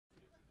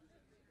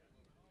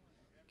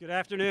Good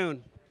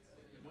afternoon.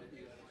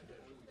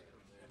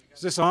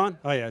 Is this on?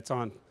 Oh yeah, it's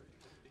on.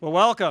 Well,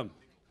 welcome.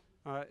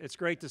 It's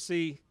great to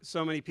see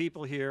so many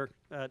people here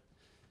at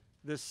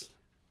this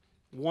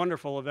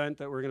wonderful event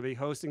that we're going to be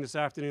hosting this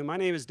afternoon. My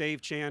name is Dave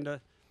Chanda.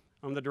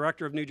 I'm the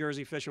director of New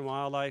Jersey Fish and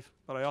Wildlife,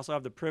 but I also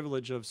have the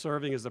privilege of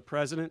serving as the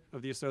president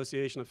of the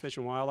Association of Fish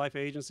and Wildlife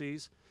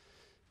Agencies.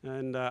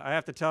 And I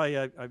have to tell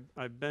you,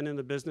 I've been in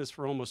the business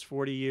for almost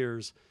 40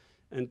 years.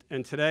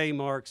 And today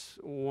marks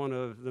one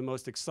of the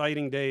most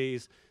exciting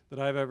days that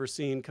I've ever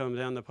seen come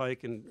down the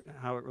pike and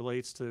how it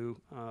relates to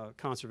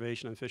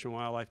conservation and fish and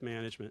wildlife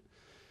management.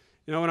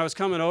 You know, when I was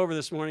coming over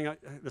this morning,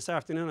 this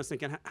afternoon, I was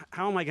thinking,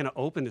 how am I going to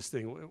open this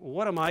thing?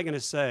 What am I going to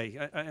say?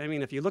 I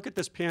mean, if you look at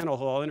this panel,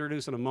 who I'll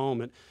introduce in a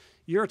moment,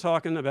 you're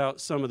talking about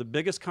some of the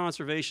biggest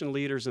conservation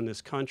leaders in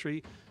this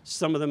country,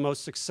 some of the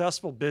most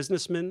successful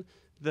businessmen,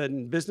 the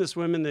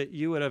businesswomen that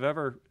you would have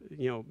ever,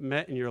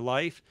 met in your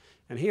life.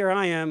 And here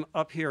I am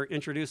up here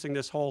introducing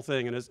this whole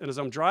thing. And as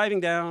I'm driving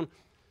down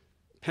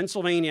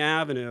Pennsylvania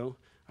Avenue,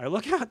 I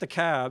look out the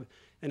cab,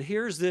 and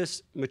here's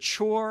this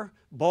mature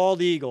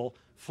bald eagle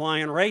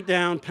flying right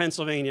down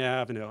Pennsylvania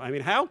Avenue. I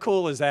mean, how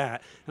cool is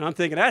that? And I'm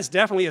thinking, that's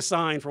definitely a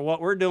sign for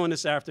what we're doing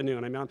this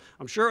afternoon. I mean,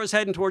 I'm sure it was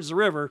heading towards the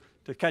river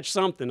to catch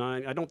something.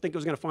 I don't think it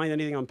was going to find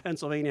anything on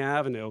Pennsylvania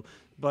Avenue,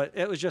 but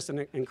it was just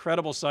an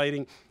incredible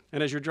sighting.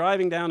 And as you're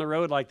driving down the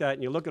road like that,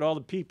 and you look at all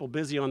the people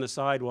busy on the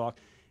sidewalk,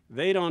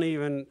 they don't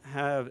even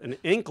have an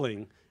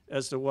inkling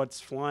as to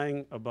what's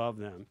flying above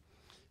them.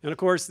 And of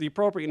course, the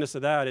appropriateness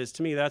of that is,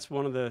 to me, that's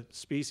one of the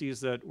species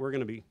that we're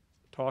going to be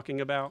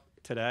talking about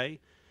today.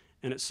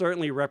 And it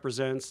certainly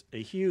represents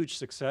a huge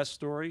success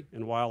story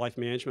in wildlife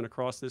management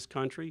across this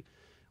country.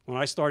 When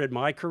I started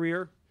my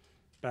career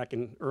back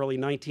in early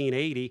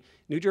 1980,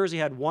 New Jersey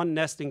had one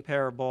nesting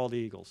pair of bald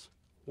eagles,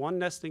 one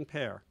nesting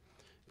pair.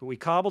 But we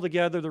cobbled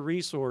together the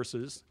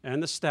resources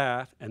and the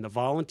staff and the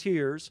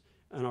volunteers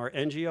and our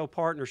NGO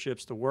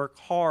partnerships to work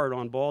hard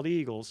on bald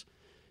eagles.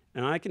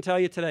 And I can tell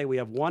you today, we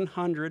have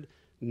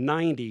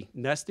 190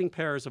 nesting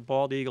pairs of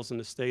bald eagles in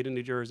the state of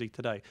New Jersey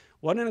today.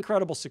 What an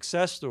incredible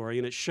success story,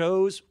 and it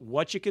shows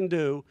what you can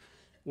do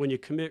when you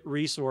commit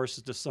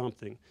resources to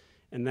something.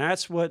 And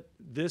that's what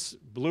this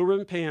Blue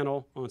Ribbon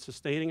panel on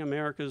sustaining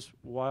America's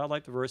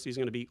wildlife diversity is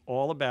going to be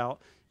all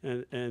about,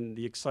 and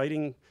the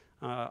exciting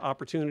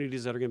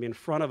opportunities that are going to be in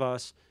front of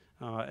us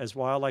as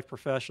wildlife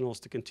professionals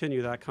to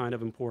continue that kind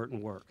of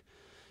important work.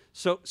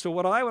 So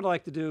what I would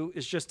like to do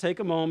is just take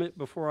a moment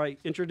before I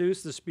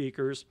introduce the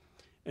speakers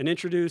and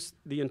introduce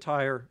the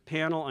entire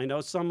panel. I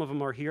know some of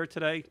them are here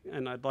today,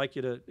 and I'd like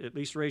you to at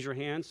least raise your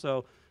hand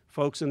so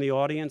folks in the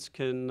audience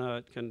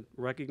can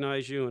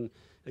recognize you and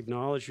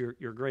acknowledge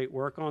your great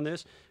work on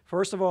this.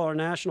 First of all, our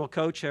national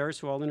co-chairs,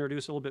 who I'll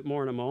introduce a little bit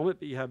more in a moment,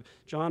 but you have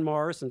John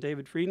Morris and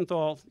David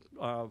Friedenthal,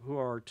 who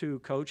are our two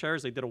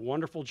co-chairs. They did a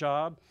wonderful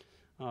job.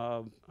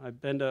 I've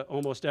been to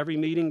almost every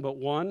meeting but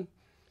one.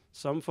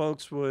 Some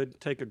folks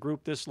would take a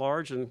group this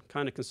large and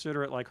kind of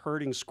consider it like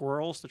herding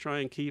squirrels to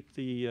try and keep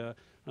the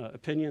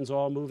opinions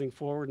all moving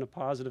forward in a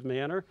positive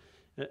manner.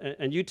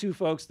 And you two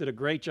folks did a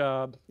great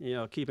job,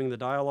 keeping the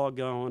dialogue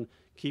going,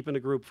 keeping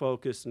the group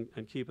focused,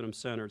 and keeping them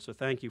centered. So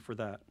thank you for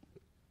that.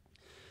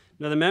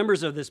 Now, the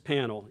members of this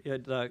panel, you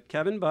had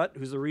Kevin Butt,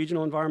 who's the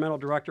Regional Environmental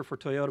Director for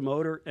Toyota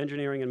Motor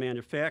Engineering and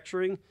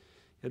Manufacturing. You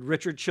had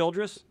Richard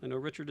Childress. I know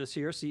Richard is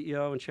here,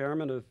 CEO and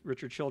Chairman of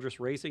Richard Childress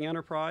Racing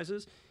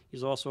Enterprises.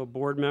 He's also a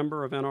board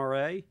member of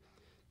NRA.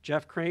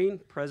 Jeff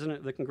Crane, President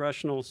of the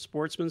Congressional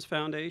Sportsmen's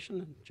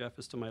Foundation. Jeff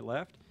is to my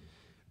left.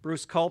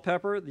 Bruce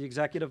Culpepper, the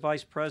Executive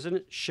Vice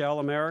President, Shell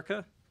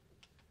America.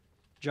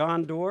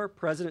 John Doerr,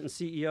 President and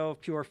CEO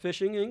of Pure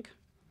Fishing, Inc.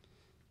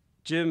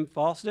 Jim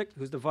Falsnick,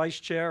 who's the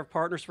Vice Chair of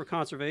Partners for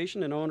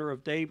Conservation and owner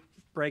of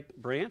Daybreak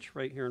Branch,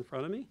 right here in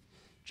front of me.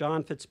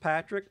 John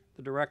Fitzpatrick,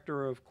 the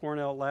Director of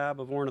Cornell Lab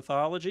of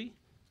Ornithology.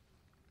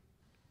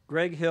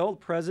 Greg Hill,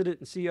 President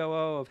and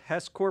COO of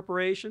Hess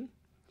Corporation.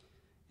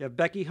 You have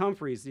Becky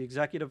Humphreys, the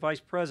Executive Vice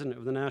President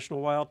of the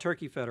National Wild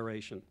Turkey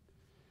Federation.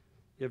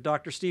 You have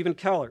Dr. Stephen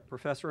Kellert,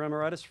 Professor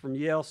Emeritus from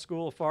Yale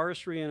School of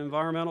Forestry and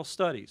Environmental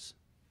Studies.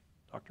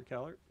 Dr.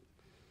 Kellert.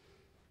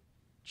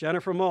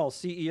 Jennifer Mull,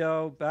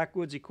 CEO,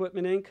 Backwoods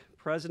Equipment, Inc.,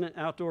 President,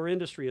 Outdoor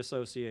Industry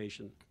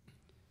Association.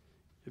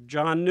 You have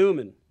John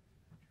Newman,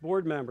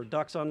 Board Member,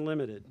 Ducks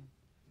Unlimited.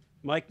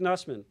 Mike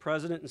Nussman,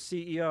 President and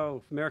CEO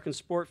of American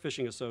Sport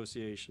Fishing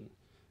Association.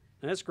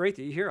 And it's great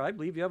that you're here. I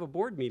believe you have a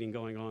board meeting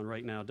going on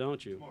right now,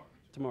 don't you?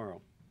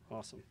 Tomorrow.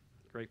 Awesome.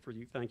 Great for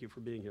you. Thank you for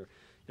being here.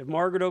 You have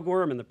Margaret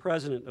O'Gorman, the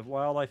President of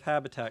Wildlife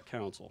Habitat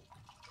Council.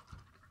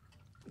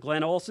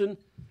 Glenn Olson,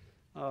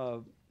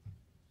 the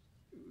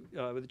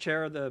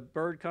Chair of the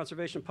Bird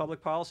Conservation and Public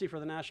Policy for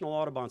the National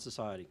Audubon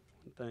Society.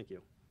 Thank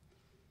you.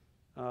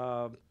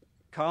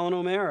 Colin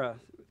O'Mara,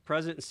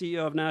 President and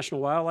CEO of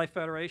National Wildlife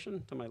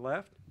Federation, to my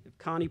left.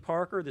 Connie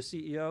Parker, the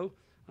CEO,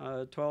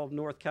 12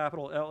 North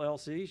Capital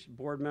LLC,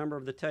 board member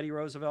of the Teddy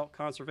Roosevelt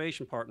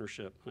Conservation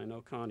Partnership. I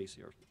know Connie's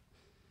here.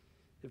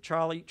 You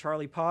have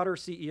Charlie Potter,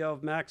 CEO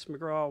of Max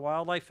McGraw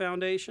Wildlife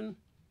Foundation.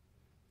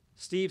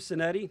 Steve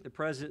Sinetti, the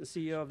President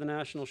and CEO of the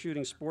National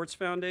Shooting Sports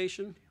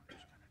Foundation.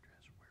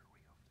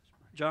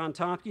 John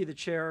Tomke, the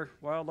Chair,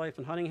 Wildlife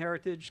and Hunting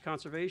Heritage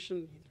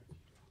Conservation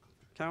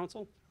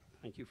Council.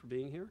 Thank you for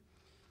being here.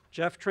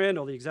 Jeff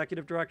Trandle, the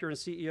Executive Director and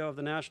CEO of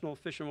the National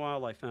Fish and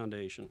Wildlife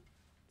Foundation.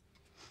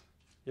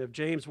 You have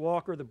James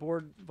Walker, the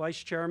Board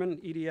Vice Chairman,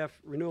 EDF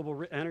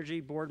Renewable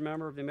Energy, Board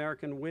Member of the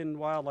American Wind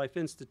Wildlife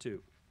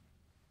Institute.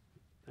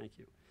 Thank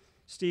you.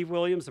 Steve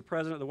Williams, the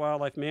President of the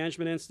Wildlife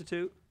Management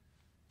Institute.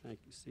 Thank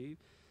you, Steve.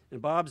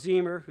 And Bob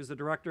Zemer, who's the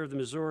Director of the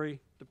Missouri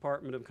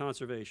Department of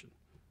Conservation,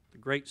 the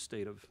great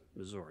state of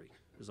Missouri,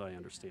 as I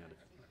understand it.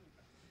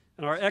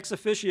 And our ex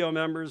officio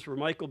members were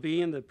Michael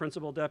Bean, the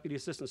Principal Deputy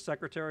Assistant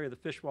Secretary of the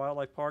Fish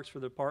Wildlife Parks for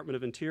the Department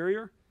of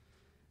Interior,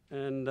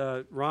 and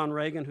Ron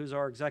Reagan, who's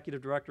our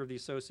Executive Director of the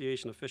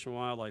Association of Fish and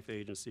Wildlife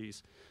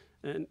Agencies.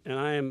 And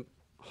I am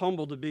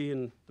humbled to be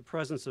in the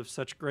presence of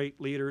such great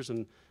leaders,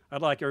 and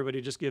I'd like everybody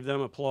to just give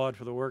them applaud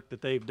for the work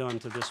that they've done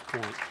to this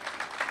point.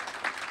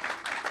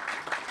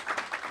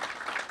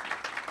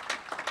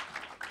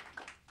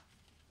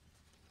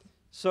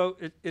 So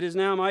it is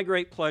now my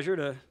great pleasure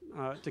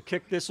to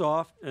kick this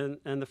off,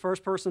 and the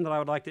first person that I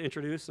would like to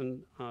introduce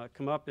and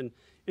come up and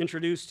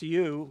introduce to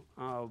you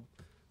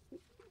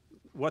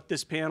what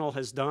this panel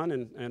has done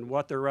and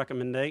what they're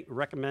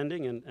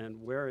recommending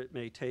and where it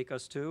may take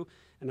us to,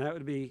 and that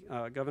would be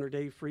Governor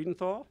Dave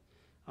Friedenthal.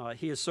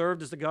 He has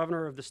served as the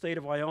governor of the state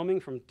of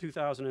Wyoming from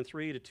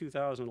 2003 to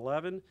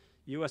 2011,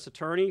 U.S.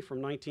 Attorney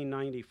from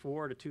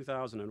 1994 to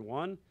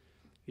 2001.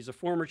 He's a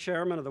former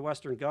chairman of the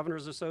Western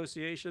Governors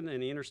Association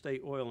and the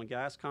Interstate Oil and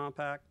Gas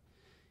Compact.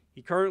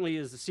 He currently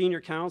is the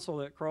senior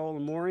counsel at Crowell &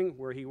 Mooring,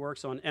 where he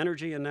works on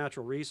energy and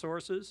natural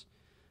resources.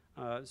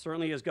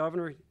 Certainly as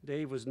governor,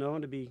 Dave was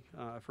known to be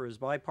for his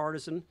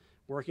bipartisan,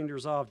 working to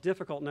resolve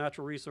difficult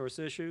natural resource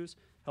issues,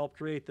 helped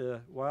create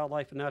the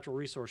Wildlife and Natural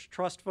Resource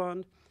Trust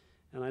Fund.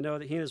 And I know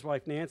that he and his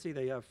wife, Nancy,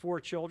 they have 4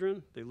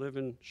 children. They live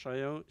in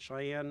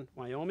Cheyenne,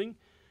 Wyoming.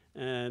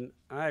 And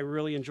I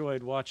really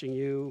enjoyed watching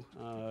you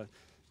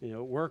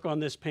work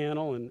on this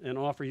panel and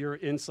offer your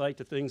insight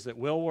to things that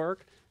will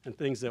work and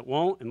things that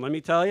won't. And let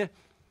me tell you,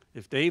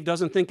 if Dave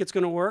doesn't think it's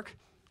going to work,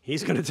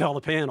 he's going to tell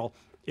the panel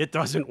it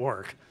doesn't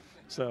work.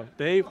 So,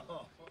 Dave,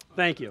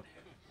 thank you.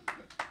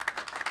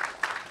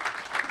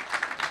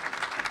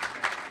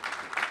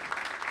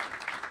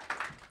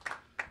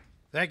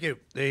 Thank you.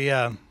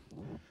 The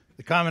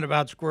comment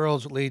about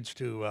squirrels leads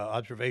to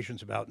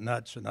observations about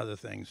nuts and other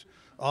things,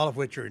 all of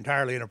which are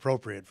entirely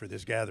inappropriate for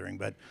this gathering.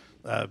 But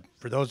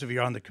for those of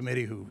you on the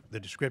committee who the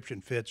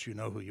description fits, you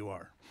know who you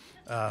are.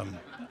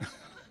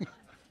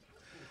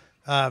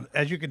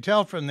 As you can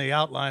tell from the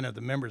outline of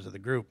the members of the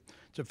group,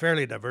 it's a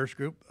fairly diverse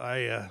group.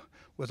 I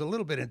was a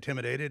little bit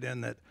intimidated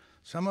in that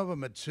some of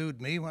them had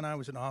sued me when I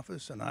was in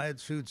office, and I had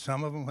sued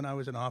some of them when I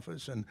was in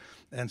office, and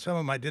some of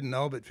them I didn't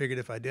know, but figured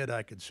if I did,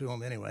 I could sue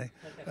them anyway.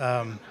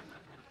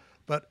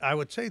 But I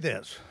would say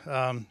this.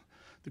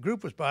 The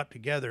group was brought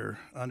together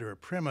under a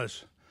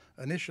premise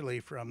initially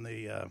from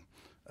the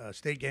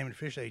state game and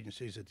fish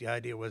agencies that the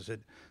idea was that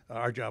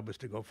our job was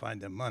to go find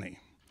them money.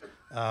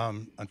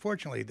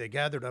 Unfortunately, they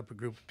gathered up a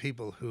group of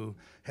people who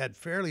had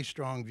fairly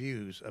strong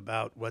views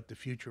about what the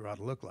future ought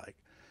to look like.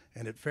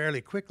 And it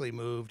fairly quickly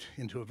moved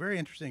into a very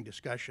interesting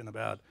discussion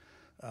about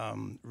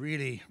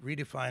really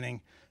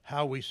redefining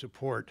how we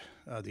support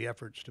the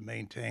efforts to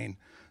maintain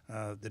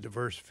the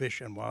diverse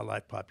fish and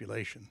wildlife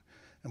population.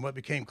 And what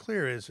became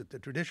clear is that the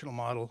traditional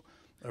model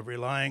of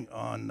relying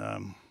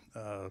on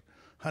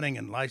hunting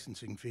and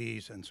licensing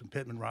fees and some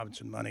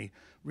Pittman-Robertson money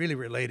really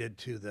related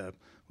to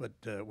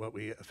what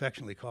we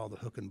affectionately call the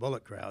hook and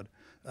bullet crowd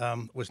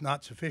was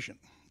not sufficient.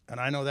 And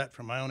I know that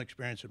from my own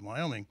experience in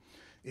Wyoming,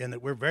 in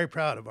that we're very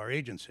proud of our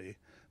agency,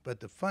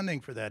 but the funding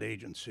for that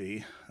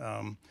agency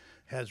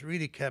has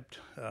really kept,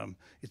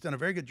 it's done a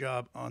very good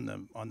job on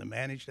the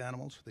managed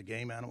animals, the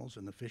game animals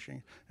and the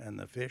fishing and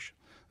the fish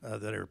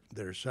that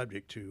are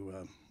subject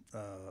to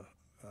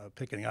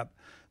picking up.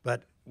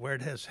 But where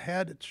it has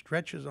had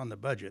stretches on the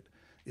budget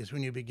is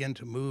when you begin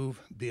to move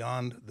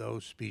beyond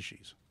those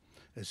species.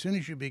 As soon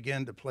as you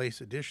begin to place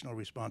additional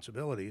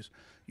responsibilities,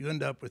 you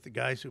end up with the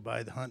guys and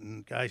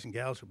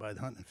gals who buy the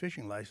hunting and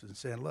fishing license and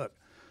saying, look,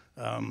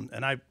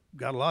 and I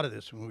got a lot of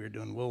this when we were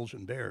doing wolves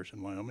and bears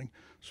in Wyoming,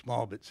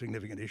 small but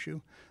significant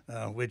issue,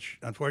 which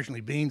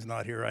unfortunately Bean's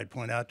not here. I'd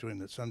point out to him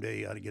that someday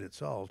he ought to get it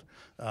solved.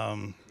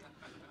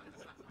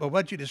 But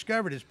what you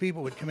discovered is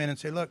people would come in and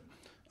say, look,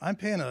 I'm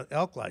paying an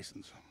elk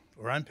license,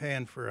 or I'm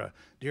paying for a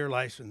deer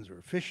license or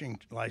a fishing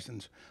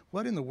license.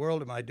 What in the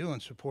world am I doing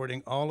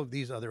supporting all of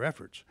these other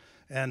efforts?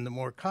 And the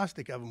more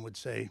caustic of them would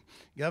say,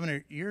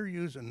 Governor, you're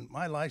using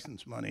my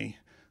license money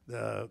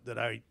that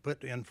I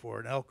put in for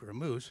an elk or a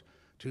moose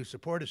to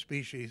support a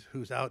species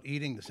who's out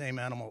eating the same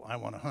animal I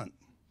want to hunt.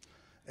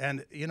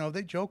 And, you know,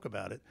 they joke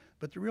about it,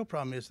 but the real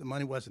problem is the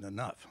money wasn't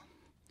enough.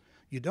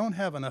 You don't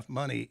have enough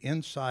money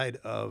inside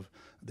of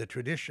the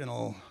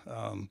traditional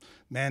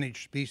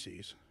managed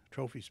species,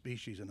 trophy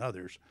species and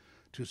others,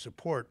 to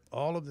support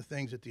all of the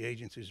things that the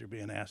agencies are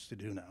being asked to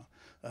do now,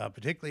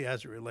 particularly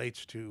as it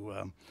relates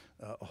to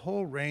a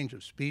whole range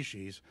of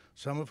species,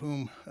 some of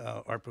whom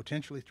are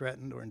potentially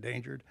threatened or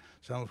endangered,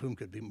 some of whom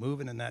could be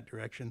moving in that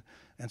direction,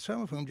 and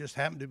some of whom just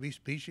happen to be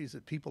species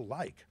that people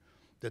like,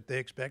 that they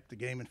expect the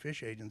Game and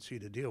Fish Agency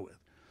to deal with.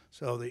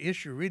 So the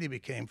issue really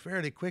became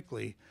fairly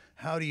quickly,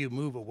 how do you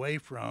move away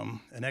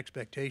from an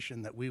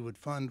expectation that we would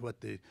fund what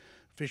the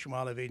Fish and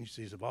Wildlife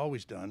agencies have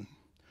always done,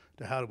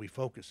 to how do we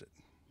focus it?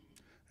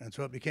 And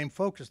so it became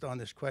focused on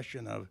this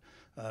question of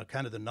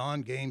kind of the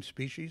non-game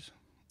species,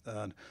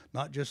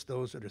 not just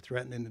those that are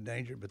threatened and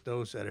endangered, but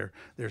those that are,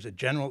 there's a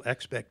general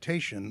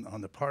expectation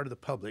on the part of the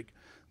public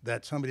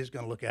that somebody's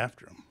going to look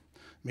after them.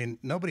 I mean,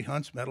 nobody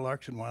hunts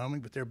meadowlarks in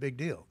Wyoming, but they're a big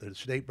deal. They're the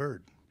state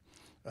bird.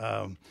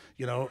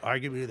 You know,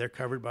 arguably they're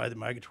covered by the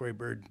Migratory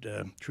Bird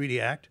Treaty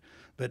Act,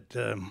 but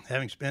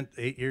having spent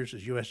 8 years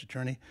as U.S.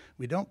 Attorney,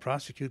 we don't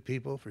prosecute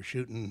people for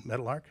shooting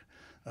meadowlark,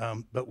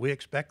 but we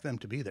expect them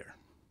to be there.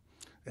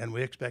 And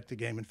we expect the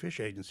Game and Fish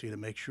Agency to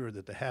make sure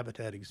that the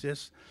habitat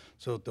exists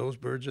so that those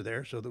birds are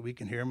there so that we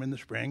can hear them in the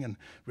spring and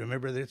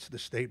remember that it's the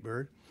state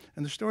bird.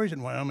 And the stories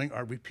in Wyoming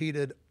are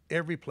repeated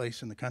every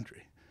place in the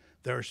country.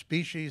 There are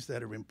species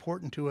that are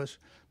important to us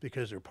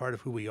because they're part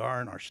of who we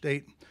are in our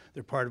state.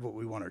 They're part of what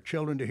we want our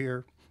children to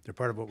hear. They're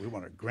part of what we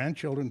want our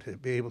grandchildren to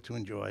be able to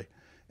enjoy.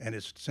 And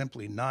it's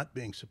simply not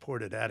being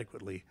supported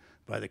adequately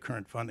by the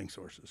current funding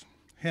sources.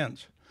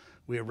 Hence,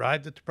 we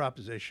arrived at the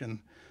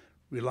proposition,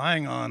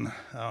 relying on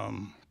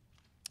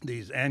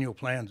these annual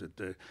plans that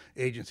the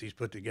agencies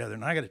put together.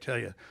 And I got to tell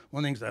you,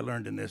 one of the things I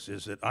learned in this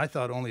is that I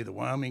thought only the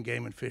Wyoming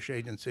Game and Fish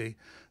Agency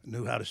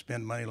knew how to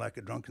spend money like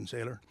a drunken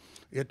sailor.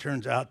 It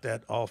turns out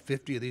that all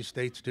 50 of these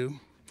states do.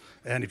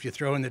 And if you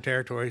throw in the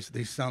territories,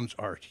 these sums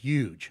are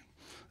huge.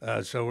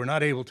 So we're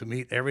not able to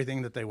meet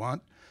everything that they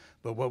want.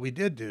 But what we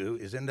did do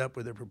is end up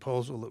with a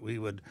proposal that we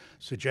would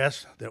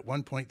suggest that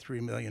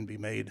 $1.3 million be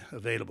made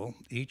available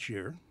each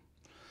year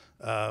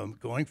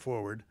going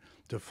forward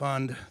to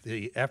fund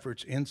the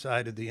efforts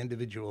inside of the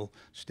individual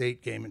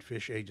state game and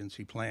fish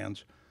agency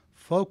plans,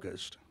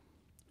 focused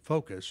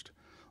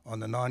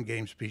on the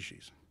non-game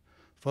species,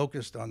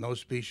 focused on those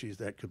species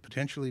that could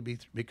potentially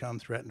become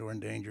threatened or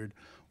endangered,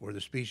 or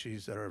the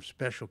species that are of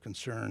special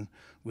concern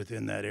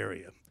within that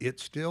area. It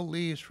still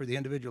leaves for the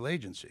individual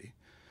agency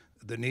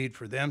the need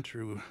for them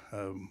to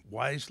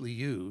wisely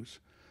use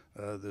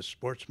the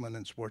sportsmen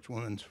and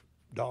sportswomen's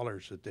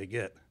dollars that they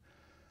get.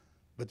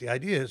 But the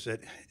idea is that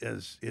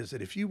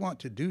if you want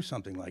to do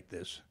something like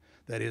this,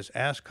 that is,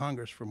 ask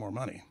Congress for more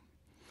money,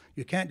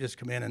 you can't just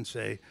come in and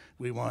say,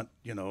 we want,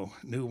 you know,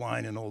 new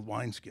wine in old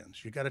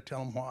wineskins. You got to tell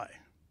them why.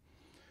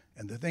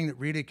 And the thing that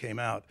really came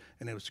out,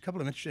 and it was a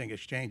couple of interesting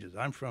exchanges.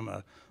 I'm from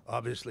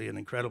obviously an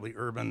incredibly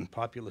urban,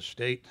 populous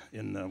state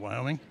in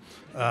Wyoming.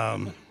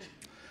 But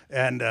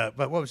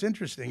what was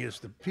interesting is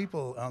the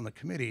people on the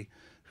committee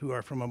who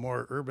are from a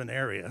more urban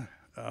area,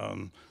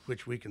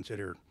 which we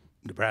consider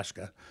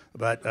Nebraska,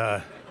 but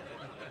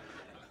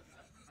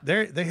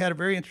they had a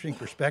very interesting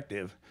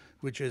perspective,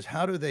 which is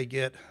how do they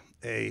get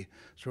a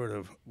sort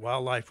of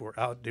wildlife or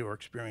outdoor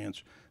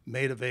experience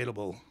made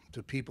available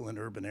to people in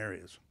urban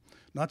areas.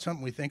 Not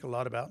something we think a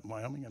lot about in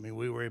Wyoming. I mean,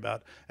 we worry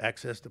about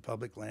access to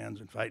public lands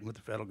and fighting with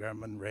the federal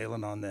government and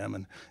railing on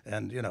them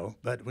and you know,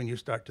 but when you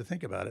start to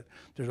think about it,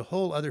 there's a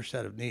whole other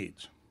set of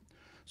needs.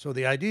 So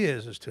the idea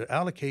is to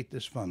allocate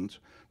this funds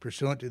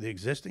pursuant to the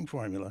existing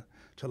formula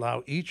to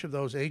allow each of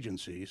those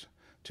agencies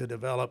to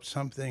develop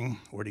something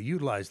or to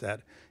utilize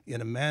that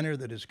in a manner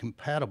that is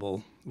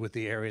compatible with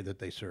the area that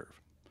they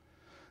serve.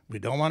 We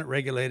don't want it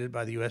regulated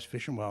by the U.S.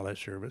 Fish and Wildlife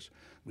Service.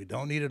 We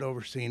don't need it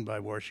overseen by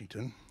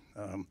Washington.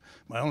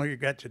 My only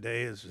regret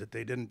today is that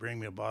they didn't bring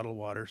me a bottle of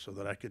water so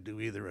that I could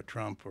do either a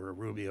Trump or a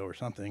Rubio or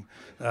something.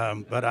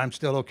 But I'm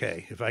still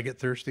okay. If I get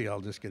thirsty,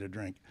 I'll just get a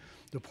drink.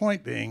 The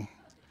point being,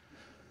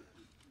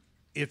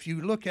 if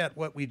you look at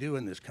what we do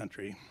in this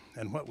country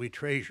and what we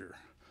treasure,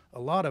 a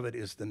lot of it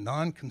is the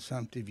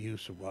non-consumptive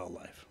use of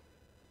wildlife.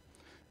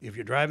 If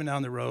you're driving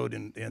down the road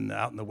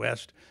out in the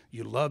West,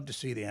 you love to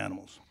see the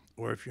animals.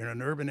 Or if you're in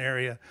an urban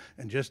area,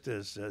 and just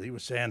as he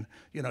was saying,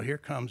 you know, here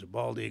comes a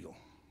bald eagle.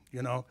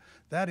 You know,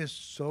 that is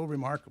so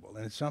remarkable,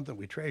 and it's something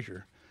we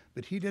treasure.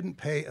 But he didn't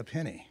pay a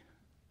penny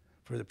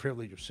for the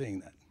privilege of seeing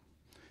that.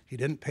 He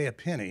didn't pay a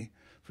penny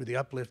for the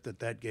uplift that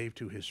that gave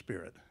to his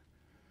spirit.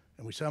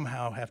 And we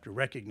somehow have to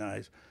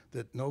recognize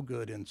that no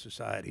good in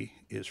society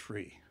is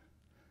free.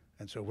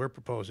 And so we're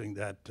proposing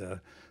that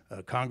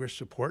Congress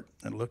support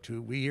and look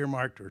to, we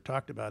earmarked or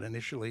talked about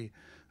initially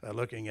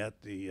looking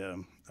at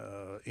the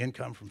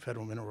income from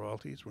federal mineral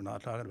royalties. We're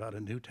not talking about a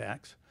new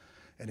tax.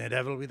 And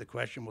inevitably the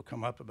question will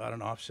come up about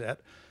an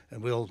offset,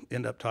 and we'll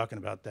end up talking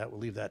about that.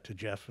 We'll leave that to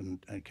Jeff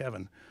and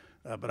Kevin.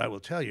 But I will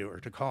tell you, or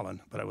to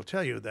Colin, but I will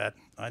tell you that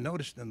I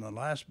noticed in the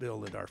last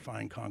bill that our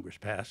fine Congress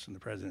passed and the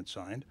president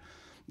signed,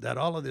 that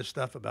all of this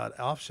stuff about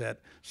offset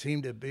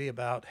seemed to be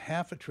about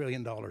 $500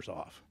 billion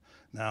off.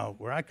 Now,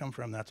 where I come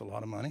from, that's a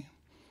lot of money,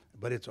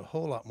 but it's a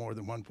whole lot more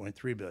than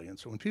 1.3 billion.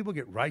 So when people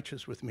get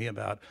righteous with me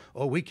about,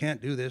 oh, we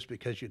can't do this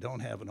because you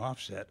don't have an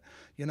offset,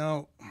 you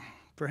know,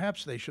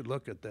 perhaps they should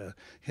look at the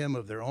hem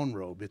of their own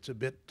robe. It's a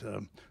bit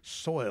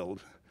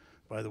soiled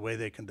by the way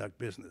they conduct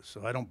business.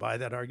 So I don't buy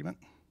that argument.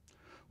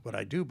 What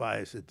I do buy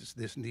is that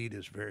this need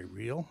is very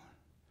real,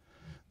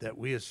 that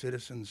we as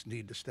citizens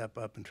need to step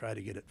up and try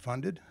to get it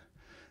funded,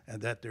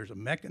 and that there's a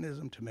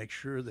mechanism to make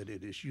sure that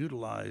it is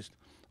utilized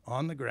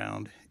on the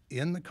ground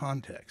in the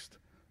context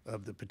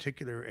of the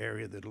particular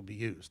area that will be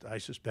used. I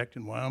suspect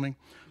in Wyoming,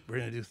 we're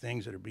going to do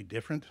things that will be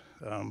different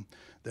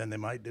than they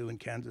might do in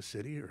Kansas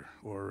City,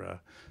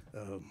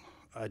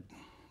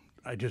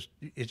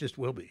 it just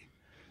will be,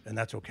 and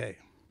that's okay.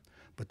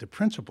 But the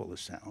principle is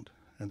sound,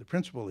 and the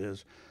principle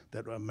is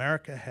that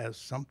America has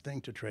something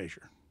to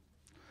treasure.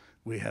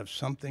 We have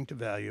something to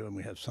value, and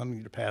we have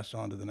something to pass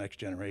on to the next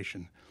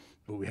generation,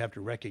 but we have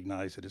to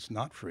recognize that it's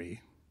not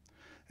free,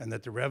 and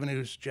that the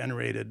revenues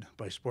generated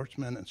by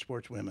sportsmen and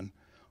sportswomen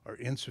are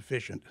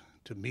insufficient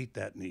to meet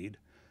that need,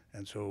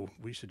 and so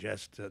we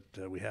suggest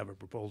that we have a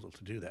proposal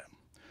to do that.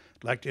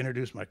 I'd like to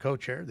introduce my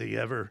co-chair, the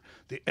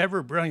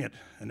ever brilliant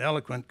and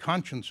eloquent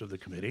conscience of the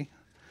committee,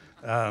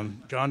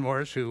 John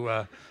Morris, who,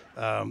 and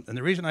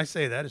the reason I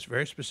say that is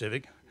very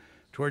specific.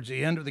 Towards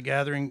the end of the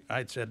gathering,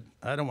 I'd said,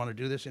 I don't want to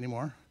do this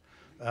anymore,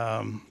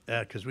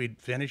 because we'd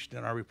finished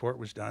and our report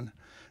was done.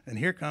 And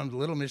here comes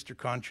little Mr.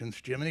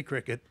 Conscience, Jiminy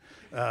Cricket,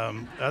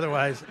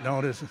 otherwise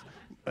known as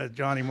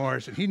Johnny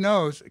Morris. And he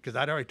knows, because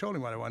I'd already told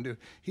him what I want to do,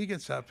 he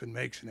gets up and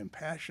makes an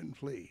impassioned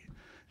plea.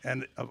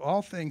 And of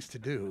all things to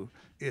do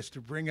is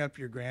to bring up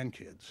your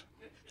grandkids.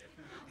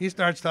 He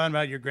starts talking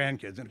about your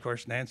grandkids. And of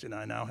course, Nancy and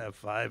I now have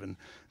 5, and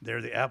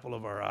they're the apple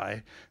of our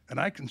eye. And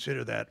I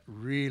consider that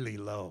really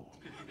low,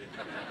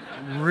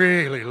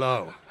 really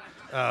low.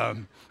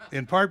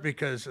 In part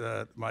because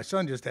my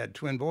son just had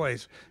twin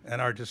boys, and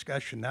our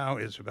discussion now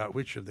is about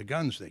which of the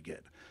guns they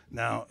get.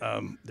 Now,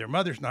 their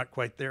mother's not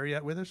quite there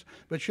yet with us,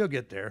 but she'll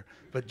get there.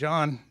 But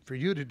John, for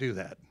you to do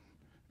that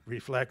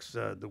reflects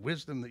the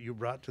wisdom that you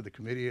brought to the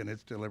committee and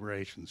its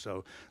deliberations.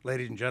 So,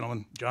 ladies and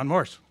gentlemen, John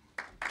Morse.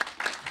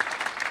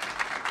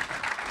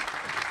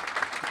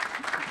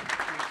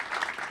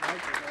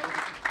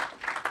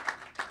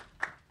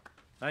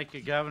 Thank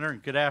you, Governor,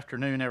 and good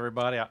afternoon,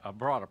 everybody. I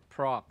brought a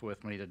prop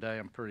with me today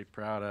I'm pretty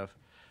proud of.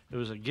 It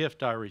was a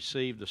gift I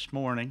received this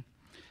morning.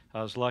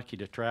 I was lucky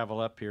to travel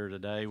up here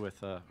today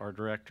with our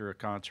Director of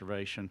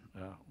Conservation,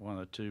 one of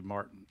the two,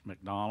 Martin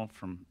McDonald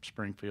from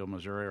Springfield,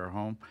 Missouri, our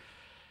home,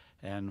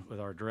 and with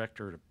our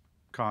Director of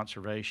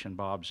Conservation,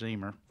 Bob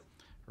Zemer.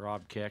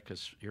 Rob Keck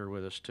is here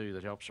with us, too,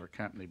 that helps our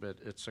company. But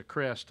it's a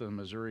crest of the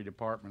Missouri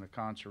Department of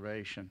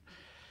Conservation.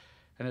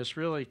 And it's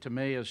really, to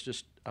me, it's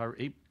just,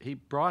 he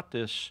brought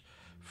this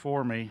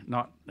for me,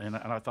 and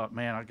I thought,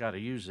 man, I got to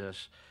use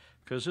this,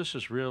 because this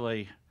is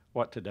really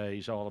what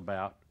today's all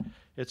about.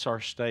 It's our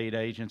state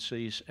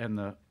agencies and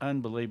the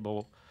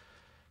unbelievable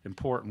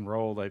important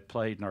role they've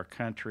played in our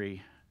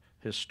country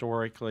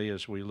historically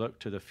as we look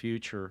to the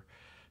future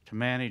to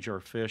manage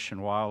our fish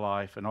and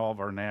wildlife and all of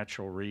our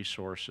natural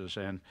resources.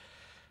 And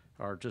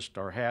our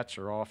hats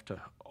are off to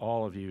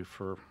all of you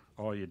for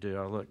all you do.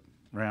 I look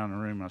around the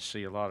room, I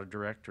see a lot of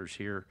directors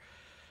here,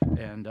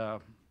 and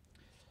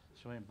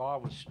so when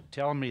Bob was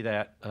telling me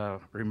that,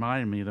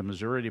 reminded me the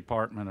Missouri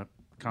Department of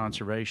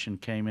Conservation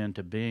came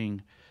into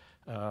being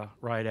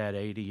right at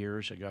 80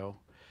 years ago.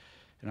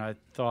 And I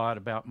thought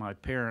about my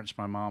parents.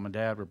 My mom and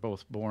dad were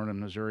both born in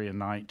Missouri in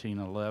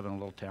 1911, a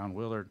little town,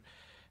 Willard.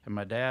 And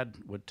my dad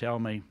would tell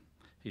me,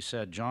 he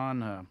said,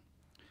 John,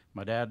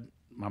 my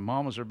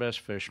mom was our best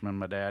fisherman.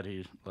 My dad,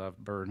 he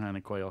loved bird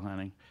hunting, quail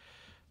hunting.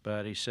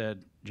 But he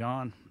said,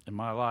 John, in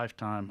my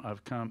lifetime,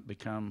 I've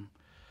become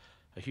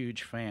a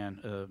huge fan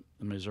of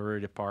the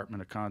Missouri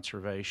Department of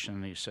Conservation.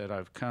 And he said,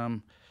 I've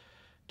come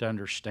to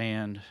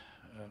understand,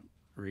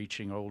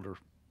 reaching older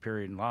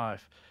period in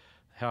life,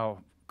 how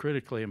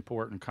critically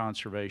important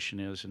conservation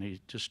is. And he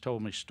just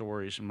told me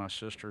stories, and my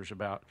sisters,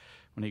 about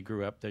when he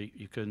grew up,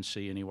 you couldn't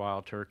see any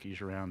wild turkeys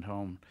around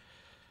home.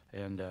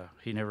 And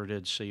he never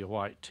did see a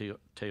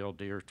white-tailed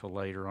deer till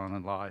later on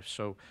in life.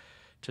 So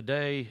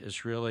today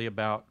is really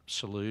about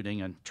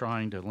saluting and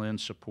trying to lend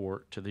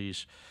support to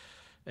these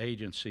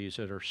agencies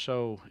that are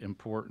so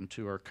important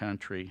to our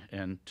country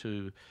and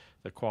to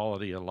the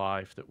quality of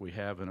life that we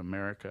have in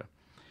America.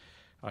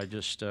 I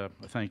just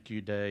thank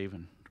you, Dave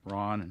and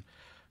Ron and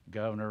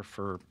Governor,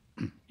 for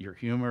your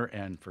humor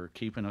and for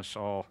keeping us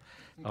all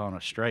on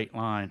a straight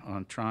line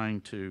on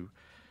trying to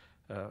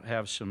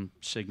have some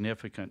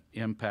significant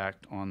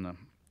impact on the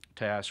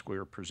task we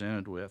are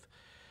presented with.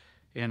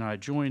 And I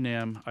join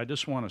them. I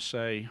just want to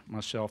say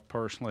myself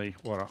personally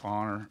what an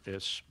honor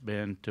it's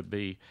been to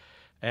be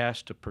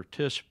asked to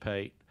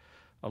participate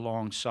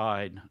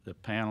alongside the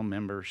panel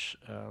members.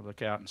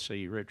 Look out and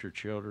see Richard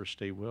Childers,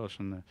 Steve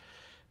Wilson,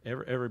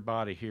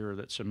 everybody here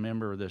that's a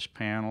member of this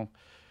panel.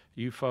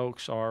 You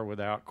folks are,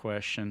 without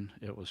question,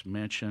 it was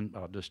mentioned,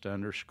 I'll just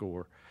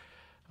underscore,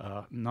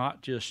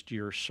 not just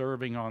your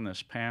serving on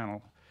this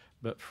panel,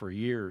 but for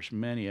years,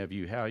 many of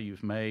you, how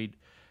you've made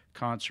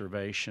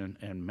conservation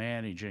and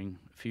managing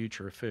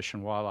future fish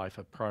and wildlife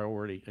a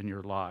priority in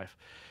your life.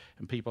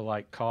 And people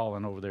like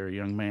Colin over there, a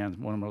young man,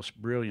 one of the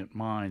most brilliant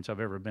minds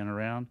I've ever been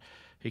around.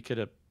 He could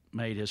have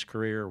made his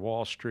career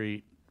Wall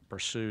Street,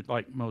 pursued,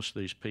 like most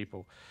of these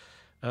people,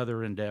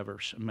 other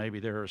endeavors. Maybe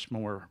there's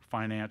more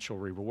financial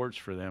rewards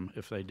for them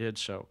if they did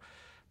so.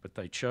 But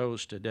they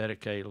chose to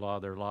dedicate a lot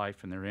of their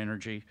life and their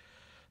energy.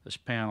 This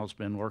panel's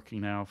been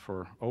working now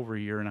for over a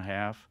year and a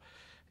half,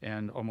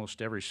 and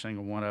almost every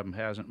single one of them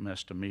hasn't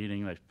missed a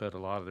meeting. They've put a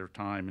lot of their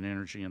time and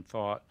energy and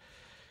thought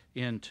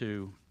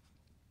into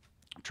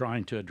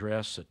trying to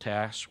address the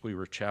tasks we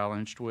were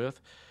challenged with.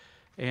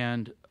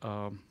 And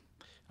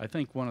I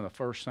think one of the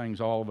first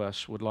things all of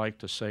us would like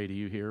to say to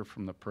you here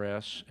from the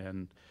press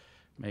and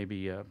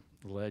maybe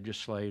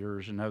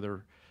legislators and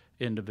other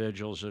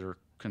individuals that are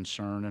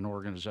concerned and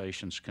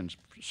organizations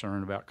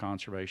concerned about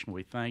conservation,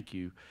 we thank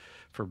you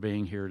for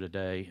being here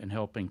today and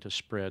helping to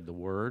spread the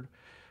word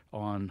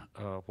on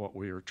what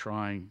we are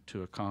trying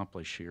to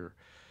accomplish here.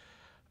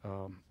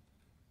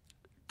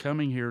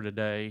 Coming here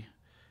today,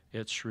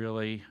 it's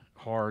really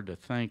hard to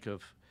think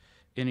of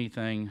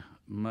anything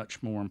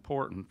much more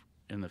important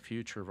in the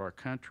future of our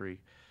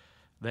country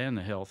than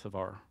the health of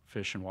our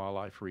fish and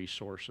wildlife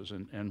resources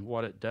and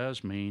what it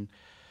does mean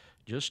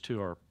just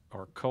to our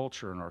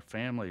culture and our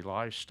family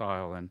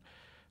lifestyle and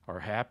our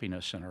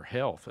happiness and our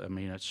health. I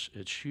mean, it's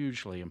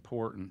hugely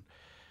important.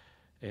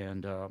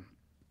 And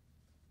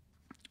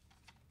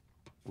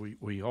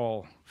we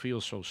all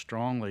feel so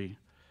strongly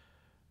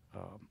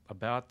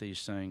about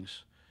these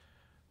things.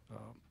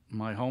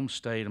 My home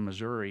state of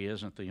Missouri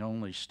isn't the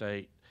only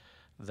state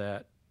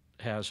that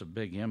has a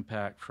big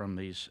impact from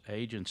these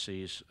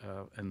agencies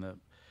and the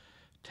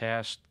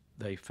tasks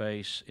they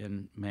face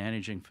in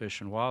managing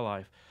fish and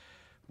wildlife.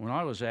 When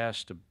I was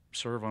asked to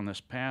serve on this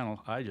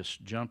panel, I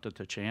just jumped at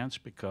the chance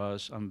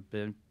because I've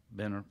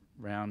been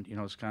around, you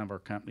know, it's kind of our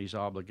company's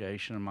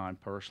obligation and mine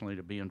personally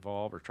to be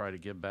involved or try to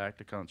give back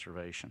to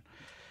conservation.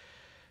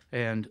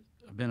 And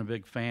I've been a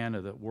big fan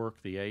of the work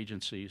the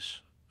agencies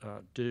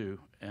do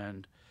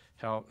and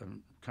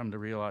come to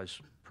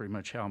realize pretty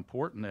much how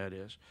important that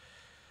is.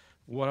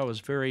 What I was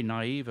very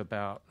naive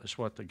about is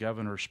what the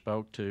governor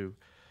spoke to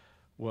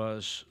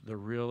was the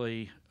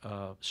really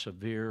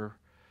severe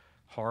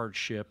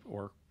hardship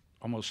or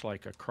almost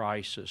like a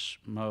crisis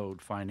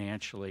mode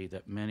financially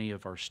that many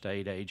of our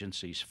state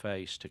agencies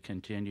face to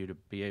continue to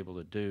be able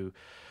to do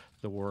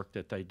the work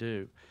that they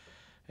do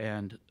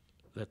and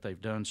that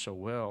they've done so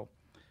well.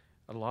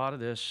 A lot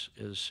of this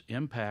is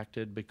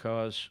impacted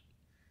because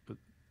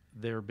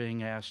they're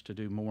being asked to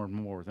do more and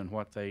more than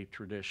what they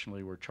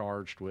traditionally were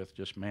charged with,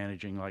 just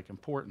managing like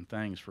important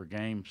things for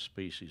game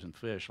species and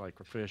fish, like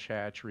for fish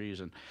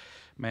hatcheries and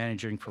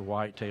managing for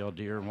white-tailed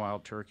deer and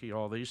wild turkey,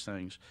 all these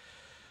things.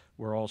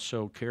 We're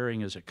also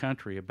caring as a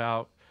country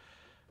about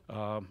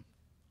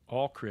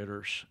all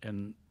critters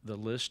and the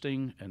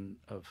listing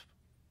of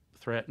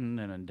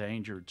threatened and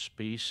endangered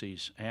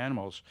species,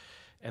 animals,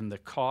 and the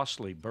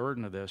costly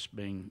burden of this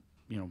being,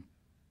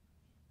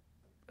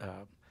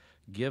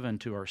 given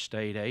to our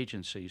state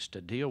agencies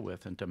to deal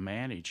with and to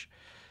manage.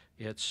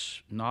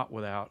 It's not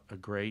without a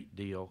great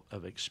deal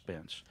of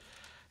expense.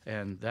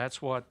 And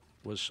that's what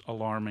was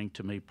alarming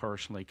to me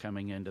personally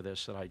coming into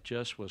this, that I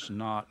just was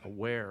not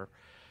aware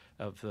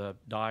of the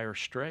dire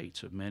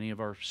straits of many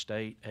of our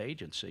state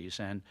agencies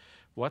and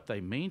what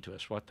they mean to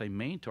us, what they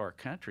mean to our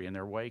country, and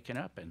they're waking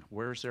up. And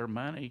where's their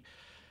money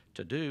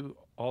to do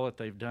all that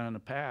they've done in the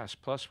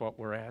past, plus what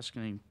we're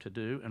asking them to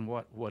do and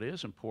what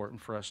is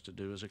important for us to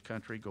do as a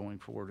country going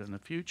forward in the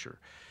future.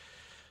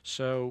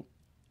 So,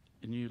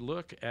 and you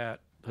look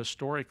at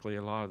historically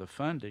a lot of the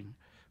funding,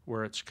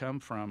 where it's come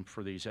from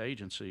for these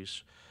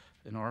agencies.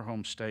 In our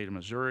home state of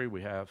Missouri,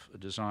 we have a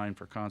design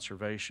for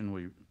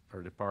conservation.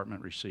 Our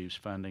department receives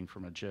funding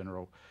from a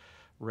general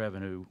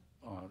revenue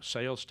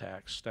sales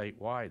tax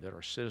statewide that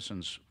our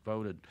citizens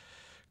voted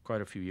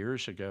quite a few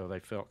years ago. They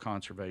felt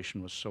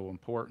conservation was so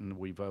important,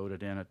 we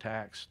voted in a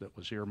tax that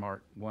was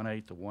earmarked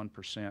 1/8 of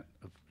 1%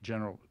 of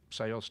general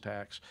sales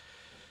tax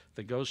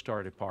that goes to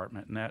our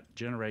department, and that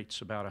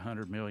generates about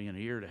 $100 million a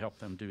year to help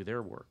them do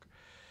their work,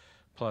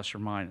 plus or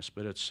minus,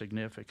 but it's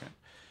significant.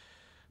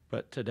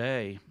 But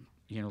today,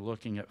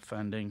 looking at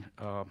funding,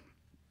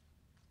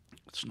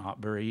 it's not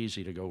very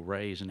easy to go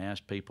raise and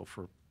ask people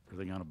are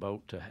they going to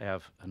vote to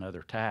have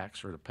another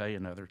tax or to pay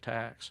another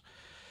tax.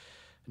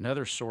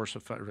 Another source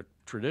of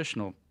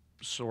traditional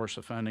source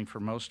of funding for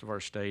most of our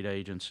state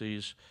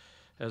agencies,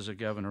 as the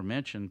governor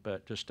mentioned,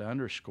 but just to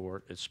underscore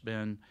it, it's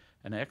been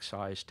an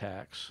excise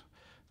tax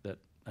that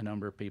a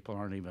number of people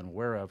aren't even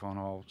aware of on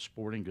all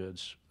sporting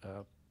goods,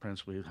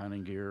 principally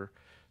hunting gear,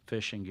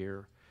 fishing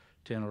gear,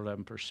 10 or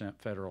 11%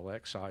 federal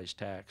excise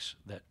tax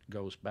that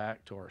goes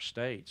back to our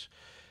states.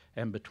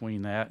 And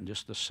between that and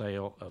just the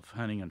sale of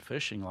hunting and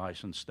fishing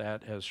license,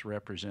 that has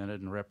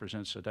represented and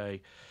represents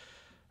today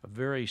a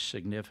very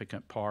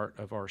significant part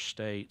of our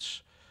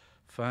state's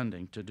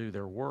funding to do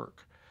their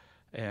work.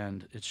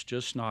 And it's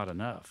just not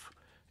enough.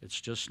 It's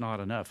just not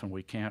enough, and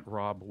we can't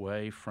rob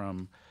away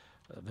from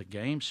the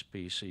game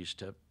species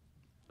to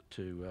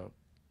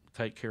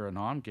take care of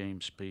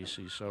non-game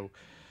species. So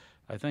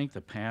I think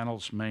the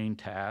panel's main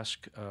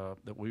task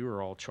that we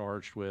were all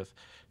charged with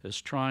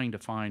is trying to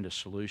find a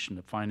solution,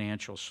 a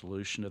financial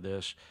solution to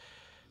this,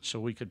 so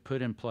we could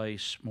put in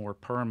place more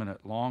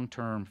permanent,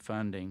 long-term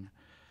funding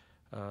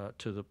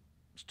to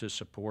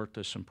support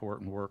this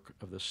important work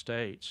of the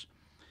states.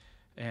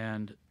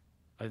 And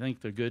I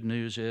think the good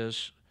news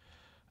is,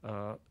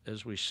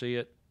 as we see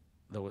it,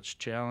 though it's a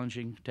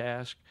challenging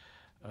task,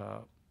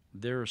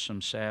 there are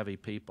some savvy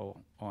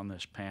people on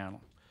this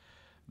panel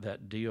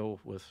that deal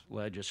with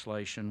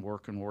legislation,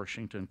 work in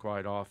Washington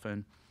quite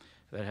often,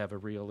 that have a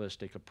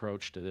realistic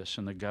approach to this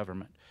in the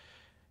government.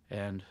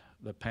 And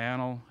the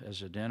panel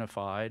has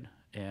identified,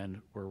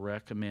 and we're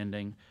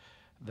recommending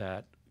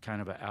that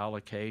kind of an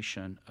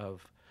allocation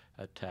of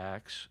a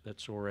tax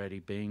that's already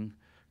being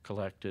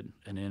collected,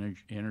 an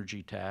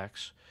energy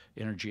tax,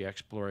 energy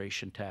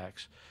exploration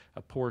tax,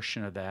 a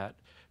portion of that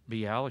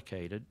be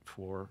allocated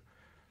for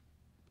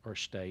our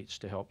states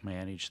to help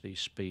manage these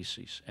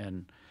species.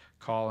 And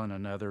Colin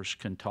and others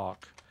can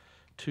talk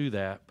to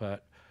that,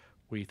 but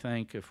we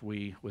think if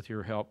we, with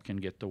your help, can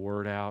get the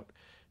word out,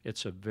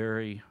 it's a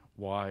very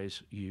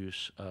wise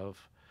use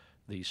of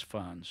these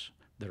funds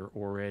that are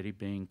already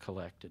being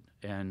collected.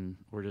 And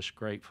we're just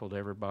grateful to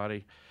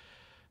everybody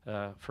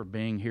for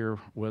being here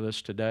with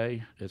us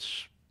today.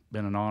 It's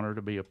been an honor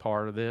to be a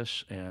part of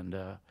this, and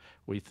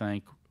we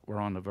think we're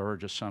on the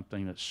verge of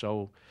something that's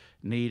so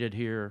needed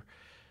here,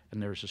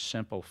 and there's a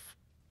simple,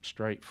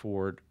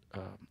 straightforward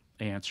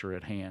answer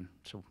at hand.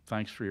 So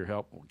thanks for your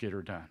help. We'll get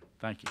her done.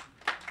 Thank you.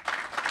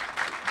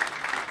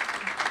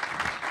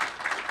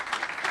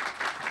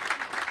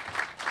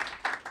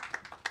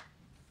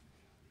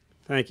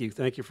 Thank you.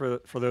 Thank you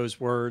for those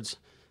words.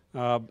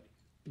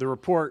 The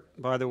report,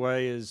 by the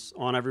way, is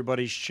on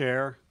everybody's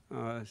chair.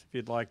 If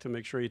you'd like to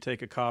make sure you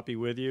take a copy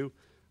with you,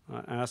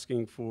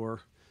 asking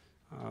for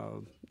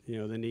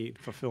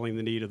fulfilling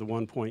the need of the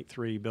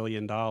 $1.3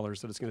 billion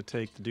that it's going to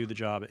take to do the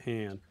job at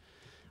hand.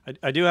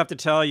 I do have to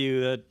tell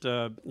you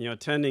that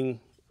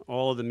attending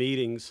all of the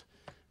meetings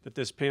that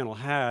this panel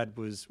had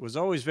was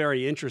always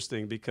very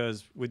interesting,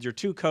 because with your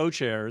two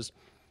co-chairs,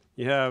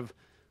 you have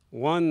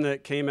one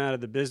that came out of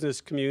the business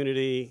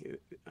community,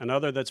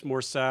 another that's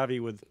more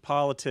savvy with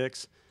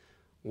politics.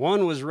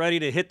 One was ready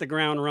to hit the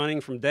ground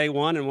running from day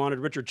one and wanted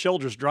Richard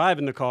Childress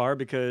driving the car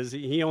because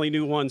he only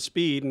knew one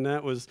speed, and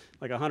that was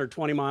like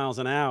 120 miles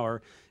an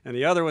hour. And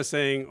the other was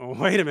saying, oh,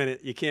 wait a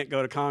minute, you can't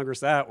go to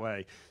Congress that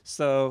way.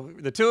 So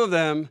the two of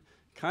them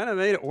kind of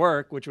made it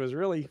work, which was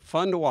really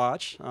fun to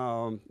watch.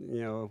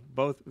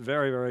 Both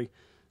very, very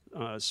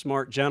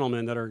smart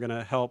gentlemen that are going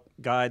to help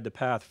guide the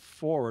path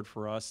forward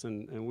for us,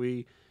 and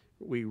we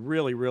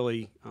really,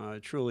 really,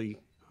 truly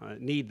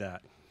need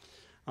that.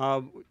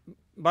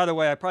 By the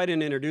way, I probably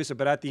didn't introduce it,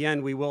 but at the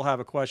end we will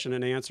have a question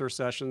and answer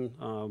session.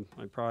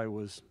 I probably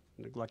was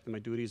neglecting my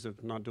duties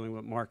of not doing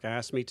what Mark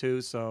asked me to,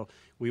 so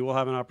we will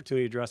have an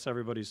opportunity to address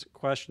everybody's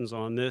questions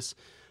on this.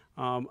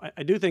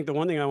 I do think the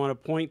one thing I want to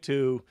point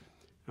to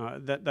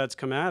that's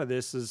come out of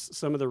this is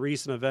some of the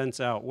recent events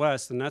out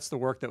west, and that's the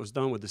work that was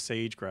done with the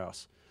sage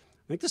grouse.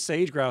 I think the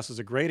sage grouse is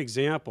a great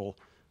example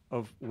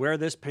of where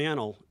this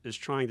panel is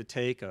trying to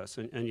take us.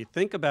 And you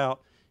think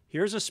about,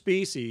 here's a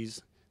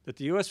species that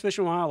the U.S. Fish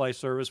and Wildlife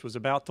Service was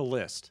about to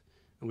list.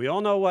 And we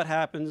all know what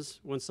happens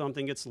when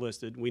something gets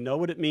listed. We know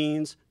what it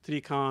means to the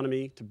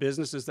economy, to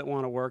businesses that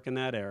want to work in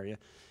that area.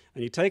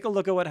 And you take a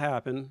look at what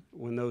happened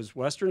when those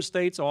western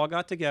states all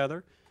got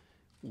together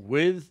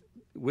with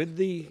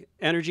the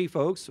energy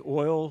folks,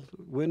 oil,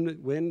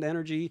 wind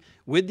energy,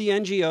 with the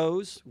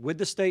NGOs, with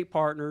the state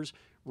partners,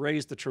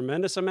 raised a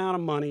tremendous amount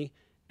of money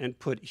and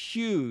put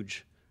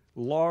huge,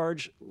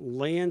 large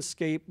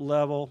landscape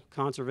level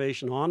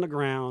conservation on the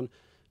ground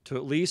to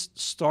at least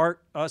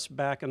start us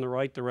back in the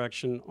right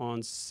direction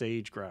on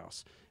sage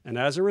grouse. And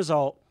as a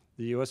result,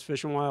 the U.S.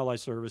 Fish and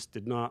Wildlife Service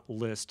did not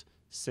list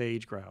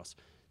sage grouse.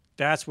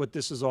 That's what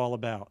this is all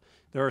about.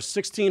 There are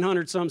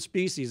 1,600 some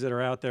species that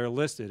are out there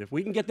listed. If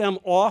we can get them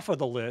off of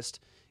the list,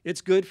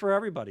 it's good for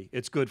everybody.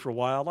 It's good for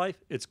wildlife.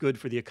 It's good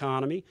for the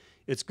economy.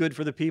 It's good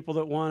for the people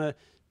that want to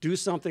do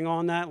something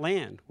on that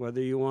land,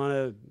 whether you want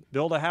to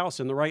build a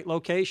house in the right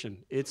location.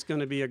 It's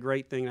going to be a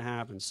great thing to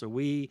happen. So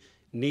we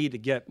need to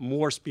get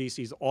more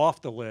species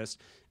off the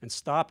list and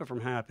stop it from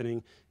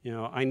happening.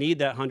 I need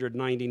that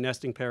 190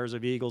 nesting pairs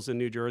of eagles in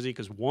New Jersey,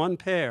 because one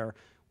pair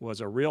was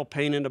a real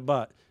pain in the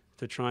butt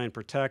to try and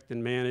protect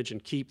and manage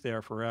and keep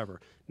there forever.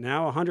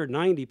 Now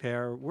 190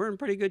 pair, we're in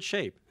pretty good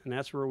shape, and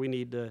that's where we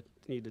need to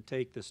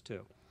take this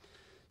to.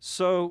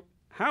 So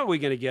how are we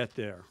going to get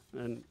there,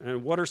 and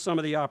what are some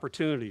of the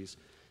opportunities?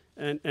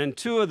 And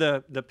two of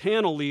the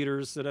panel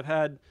leaders that have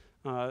had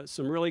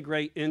some really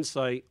great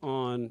insight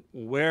on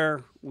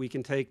where we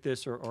can take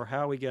this or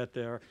how we get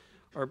there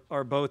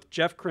are both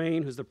Jeff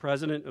Crane, who's the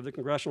president of the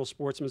Congressional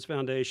Sportsmen's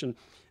Foundation,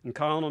 and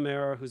Colin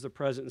O'Mara, who's the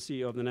president and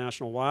CEO of the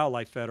National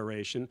Wildlife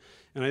Federation.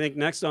 And I think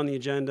next on the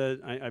agenda,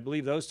 I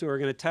believe those two are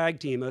going to tag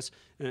team us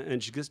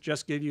and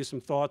just give you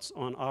some thoughts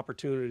on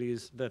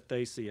opportunities that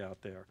they see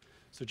out there.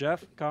 So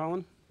Jeff,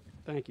 Colin,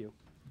 thank you.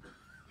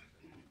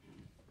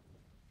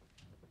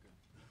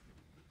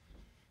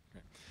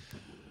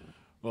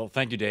 Well,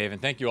 thank you, Dave,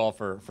 and thank you all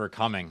for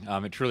coming.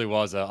 It truly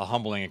was a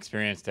humbling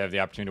experience to have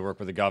the opportunity to work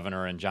with the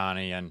governor and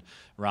Johnny and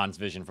Ron's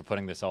vision for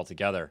putting this all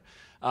together.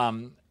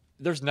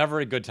 There's never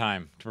a good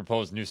time to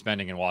propose new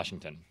spending in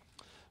Washington.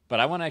 But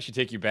I want to actually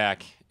take you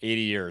back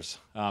 80 years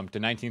to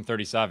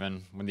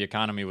 1937 when the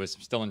economy was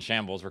still in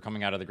shambles. We're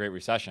coming out of the Great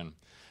Recession.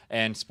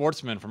 And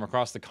sportsmen from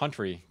across the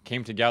country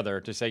came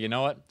together to say, you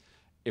know what?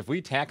 If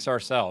we tax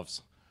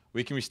ourselves,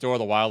 we can restore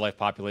the wildlife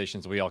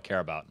populations we all care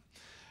about.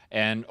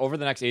 And over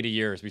the next 80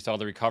 years, we saw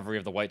the recovery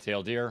of the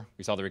white-tailed deer,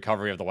 we saw the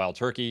recovery of the wild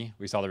turkey,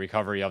 we saw the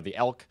recovery of the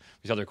elk,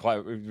 we saw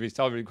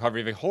the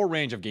recovery of a whole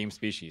range of game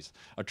species.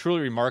 A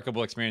truly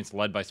remarkable experience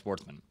led by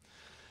sportsmen.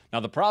 Now,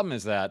 the problem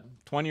is that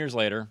 20 years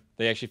later,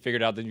 they actually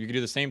figured out that you could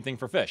do the same thing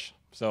for fish.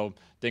 So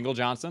Dingell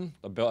Johnson,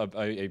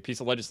 a piece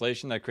of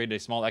legislation that created a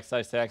small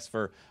excise tax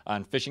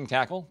on fishing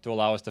tackle to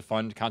allow us to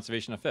fund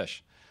conservation of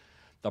fish.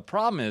 The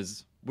problem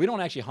is we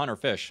don't actually hunt or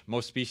fish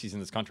most species in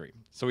this country.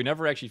 So we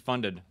never actually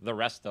funded the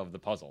rest of the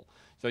puzzle.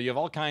 So you have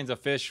all kinds of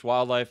fish,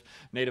 wildlife,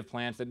 native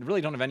plants that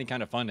really don't have any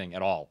kind of funding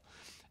at all.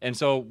 And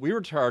so we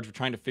were charged with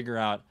trying to figure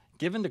out,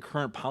 given the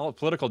current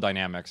political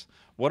dynamics,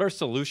 what are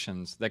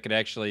solutions that could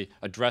actually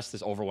address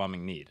this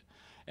overwhelming need?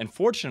 And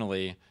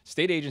fortunately,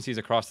 state agencies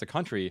across the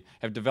country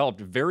have developed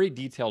very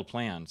detailed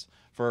plans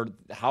for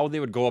how they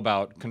would go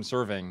about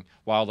conserving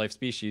wildlife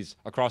species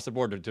across the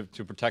board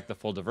to protect the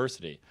full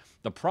diversity.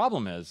 The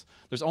problem is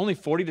there's only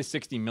 $40 to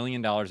 $60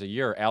 million a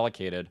year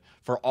allocated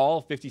for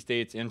all 50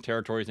 states and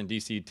territories in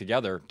DC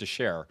together to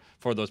share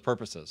for those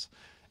purposes.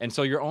 And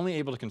so you're only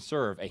able to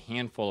conserve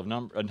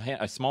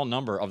a small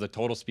number of the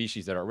total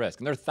species that are at risk.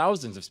 And there are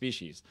thousands of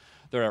species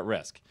that are at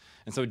risk.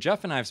 And so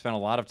Jeff and I have spent a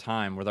lot of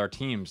time with our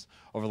teams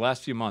over the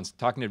last few months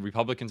talking to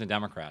Republicans and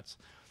Democrats.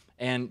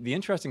 And the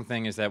interesting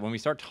thing is that when we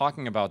start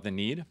talking about the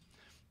need,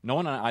 no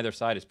one on either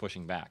side is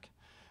pushing back.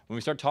 When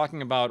we start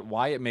talking about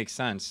why it makes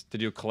sense to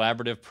do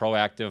collaborative,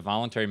 proactive,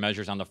 voluntary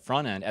measures on the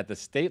front end at the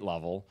state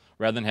level,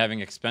 rather than having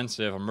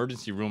expensive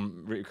emergency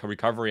room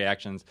recovery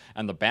actions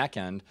on the back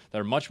end that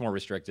are much more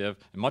restrictive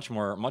and much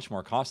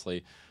more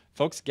costly,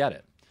 folks get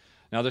it.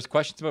 Now, there's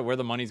questions about where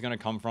the money's going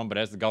to come from, but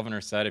as the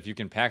governor said, if you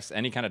can pass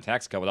any kind of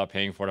tax cut without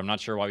paying for it, I'm not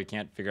sure why we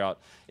can't figure out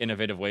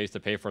innovative ways to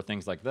pay for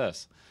things like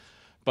this.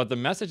 But the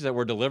message that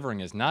we're delivering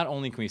is not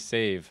only can we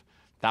save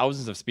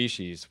thousands of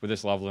species with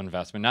this level of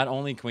investment, not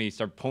only can we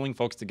start pulling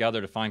folks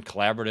together to find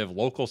collaborative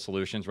local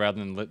solutions rather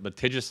than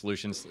litigious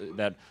solutions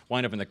that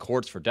wind up in the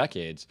courts for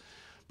decades,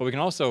 but we can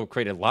also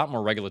create a lot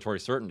more regulatory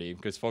certainty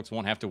because folks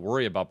won't have to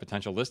worry about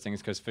potential listings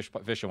because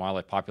fish and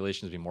wildlife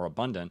populations will be more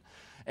abundant.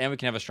 And we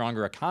can have a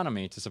stronger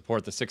economy to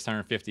support the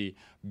 $650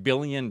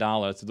 billion,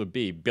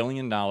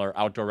 billion-dollar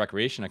outdoor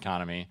recreation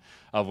economy,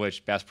 of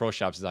which Bass Pro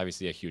Shops is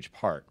obviously a huge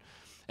part.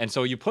 And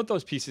so you put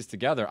those pieces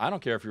together, I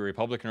don't care if you're a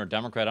Republican or a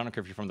Democrat, I don't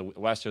care if you're from the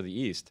West or the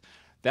East,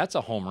 that's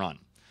a home run.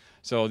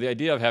 So the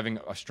idea of having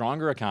a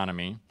stronger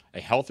economy,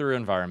 a healthier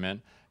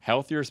environment,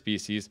 healthier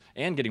species,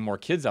 and getting more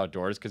kids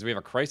outdoors, because we have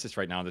a crisis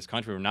right now in this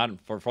country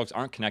where folks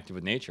aren't connected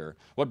with nature.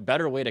 What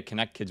better way to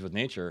connect kids with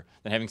nature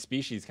than having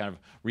species kind of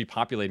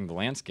repopulating the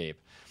landscape?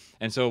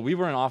 And so we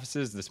were in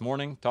offices this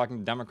morning talking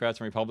to Democrats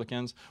and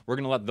Republicans. We're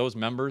going to let those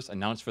members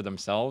announce for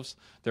themselves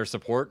their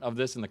support of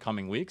this in the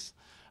coming weeks.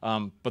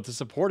 But the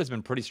support has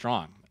been pretty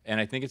strong. And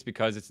I think it's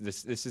because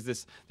there's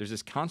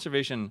this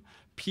conservation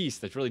piece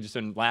that's really just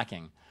been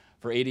lacking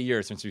for 80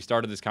 years since we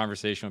started this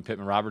conversation with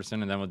Pittman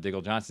Robertson and then with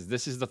Dingell Johnson.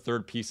 This is the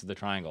third piece of the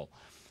triangle.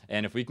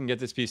 And if we can get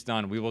this piece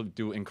done, we will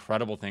do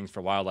incredible things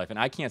for wildlife. And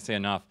I can't say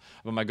enough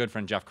about my good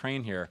friend Jeff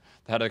Crane here,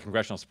 the head of the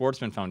Congressional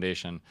Sportsman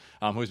Foundation,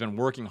 who's been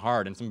working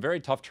hard in some very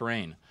tough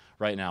terrain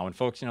right now. And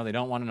folks, they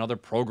don't want another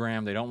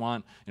program. They don't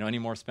want, any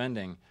more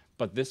spending.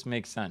 But this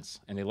makes sense,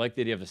 and they like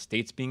the idea of the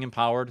states being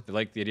empowered. They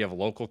like the idea of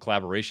local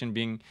collaboration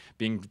being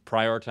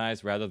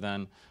prioritized rather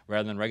than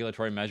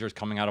regulatory measures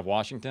coming out of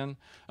Washington.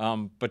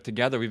 But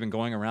together, we've been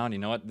going around. You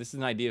know what? This is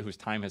an idea whose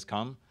time has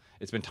come.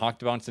 It's been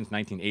talked about since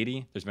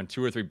 1980. There's been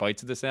 2 or 3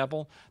 bites of this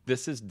apple.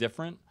 This is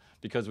different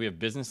because we have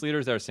business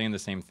leaders that are saying the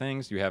same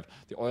things. You have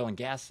the oil and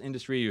gas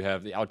industry. You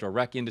have the outdoor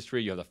rec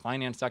industry. You have the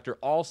finance sector,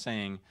 all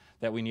saying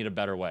that we need a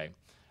better way.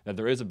 That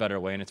there is a better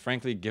way, and it's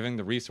frankly giving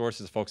the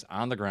resources to folks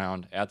on the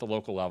ground at the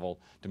local level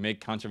to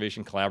make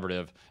conservation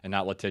collaborative and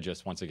not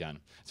litigious once again.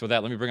 So with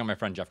that, let me bring on my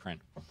friend Jeff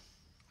Crane.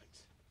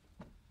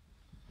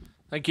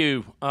 Thank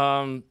you.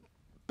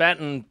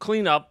 Batting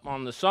cleanup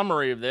on the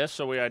summary of this.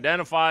 So we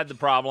identified the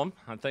problem.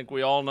 I think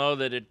we all know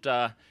that it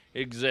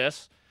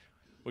exists.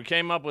 We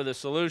came up with a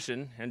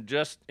solution, and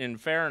just in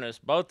fairness,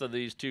 both of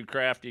these 2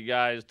 crafty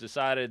guys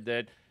decided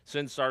that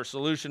since our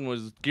solution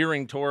was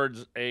gearing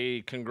towards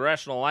a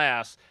congressional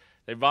ask,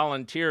 they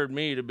volunteered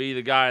me to be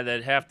the guy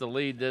that have to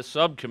lead this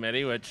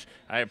subcommittee, which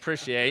I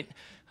appreciate.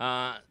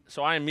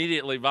 So I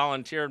immediately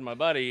volunteered my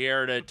buddy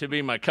here to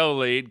be my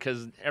co-lead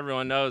because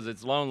everyone knows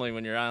it's lonely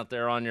when you're out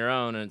there on your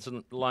own, and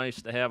it's nice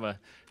to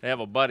have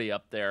a buddy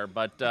up there.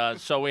 But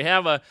so we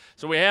have a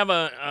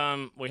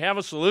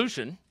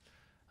solution,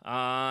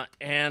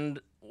 and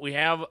we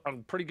have a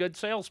pretty good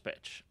sales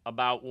pitch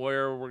about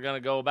where we're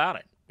going to go about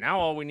it. Now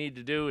all we need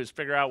to do is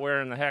figure out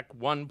where in the heck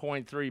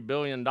 $1.3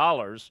 billion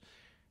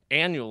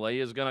annually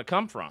is going to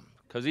come from.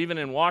 Because even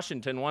in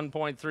Washington,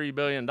 $1.3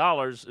 billion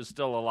is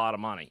still a lot of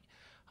money.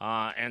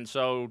 And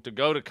so to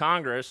go to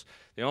Congress,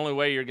 the only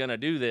way you're going to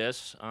do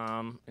this,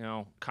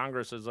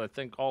 Congress, as I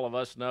think all of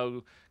us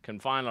know, can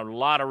find a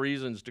lot of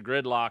reasons to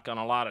gridlock on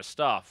a lot of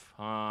stuff.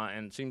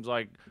 And it seems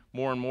like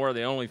more and more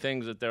the only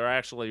things that they're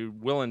actually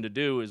willing to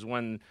do is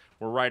when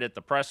we're right at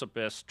the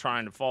precipice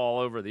trying to fall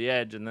over the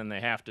edge, and then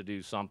they have to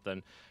do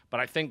something. But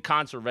I think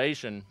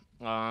conservation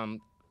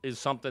is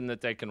something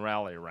that they can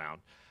rally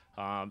around.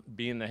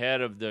 Being the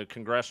head of the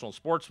Congressional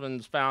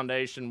Sportsmen's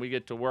Foundation, we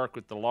get to work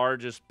with the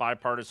largest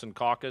bipartisan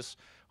caucus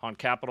on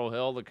Capitol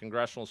Hill, the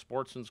Congressional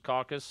Sportsmen's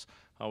Caucus,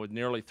 with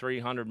nearly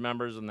 300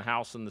 members in the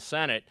House and the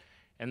Senate.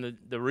 And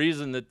the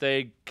reason that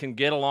they can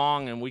get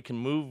along and we can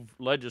move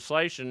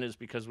legislation is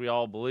because we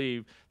all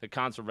believe that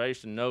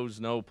conservation knows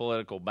no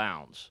political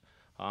bounds.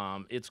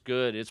 It's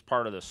good. It's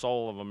part of the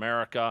soul of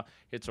America.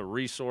 It's a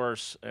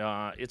resource.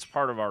 It's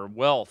part of our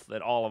wealth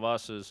that all of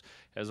us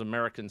as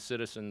American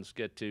citizens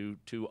get to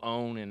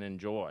own and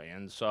enjoy.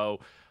 And so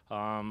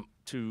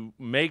to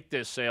make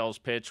this sales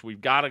pitch,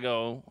 we've got to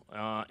go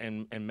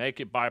and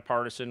make it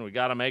bipartisan. We've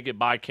got to make it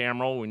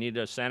bicameral. We need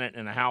a Senate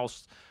and a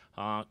House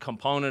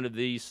component of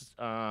these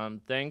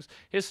things.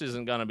 This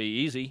isn't going to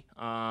be easy.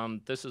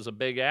 This is a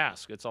big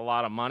ask. It's a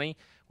lot of money.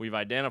 We've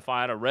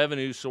identified a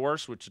revenue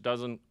source which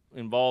doesn't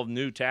involve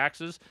new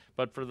taxes,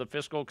 but for the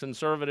fiscal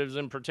conservatives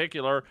in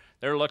particular,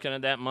 they're looking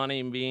at that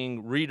money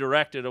being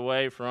redirected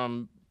away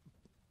from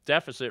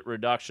deficit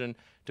reduction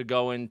to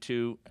go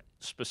into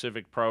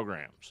specific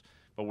programs.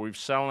 But we're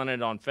selling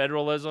it on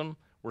federalism.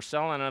 We're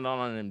selling it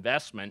on an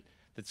investment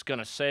that's going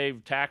to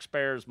save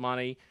taxpayers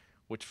money,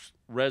 which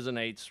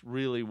resonates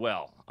really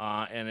well.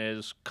 And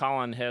as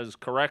Colin has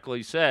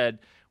correctly said,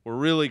 we're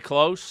really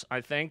close,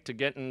 I think, to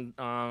getting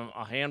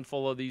a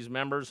handful of these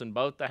members in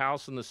both the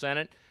House and the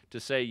Senate to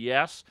say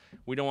yes.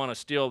 We don't want to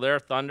steal their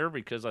thunder,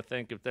 because I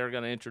think if they're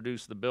going to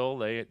introduce the bill,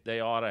 they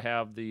ought to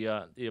have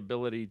the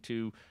ability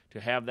to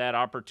have that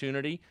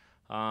opportunity.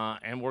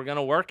 And we're going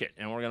to work it.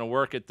 And we're going to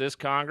work it this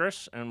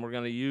Congress, and we're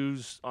going to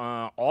use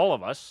all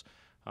of us,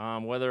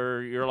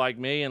 whether you're like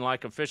me and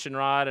like a fishing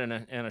rod and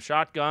a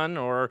shotgun,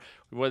 or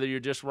whether you're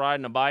just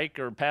riding a bike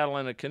or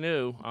paddling a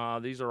canoe.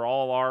 These are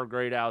all our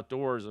great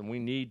outdoors, and we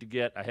need to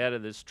get ahead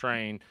of this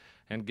train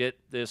and get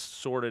this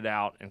sorted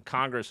out. And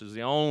Congress is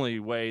the only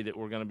way that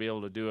we're going to be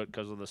able to do it,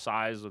 because of the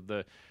size of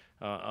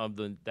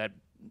that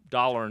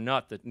dollar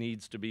nut that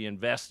needs to be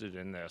invested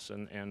in this,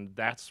 and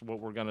that's what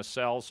we're going to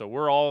sell. So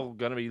we're all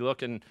going to be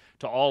looking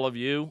to all of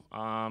you.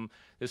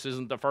 This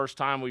isn't the first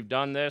time we've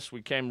done this.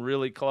 We came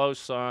really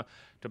close to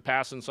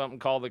passing something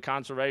called the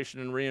Conservation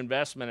and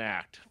Reinvestment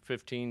Act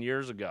 15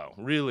 years ago,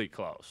 really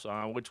close,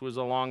 which was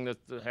along that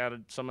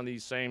had some of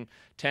these same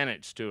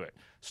tenets to it.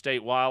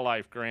 State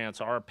wildlife grants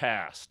are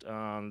passed.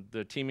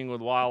 The Teaming with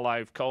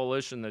Wildlife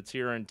Coalition that's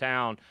here in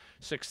town,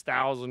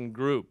 6,000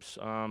 groups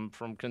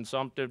from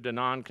consumptive to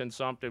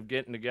non-consumptive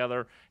getting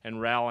together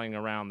and rallying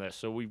around this.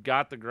 So we've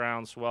got the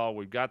groundswell,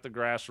 we've got the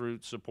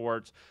grassroots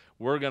supports.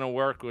 We're going to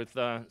work with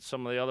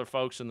some of the other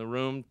folks in the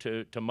room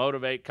to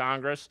motivate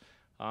Congress,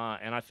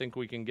 and I think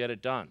we can get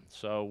it done.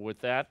 So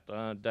with that,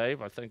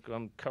 Dave, I think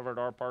I'm covered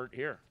our part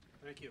here.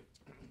 Thank you.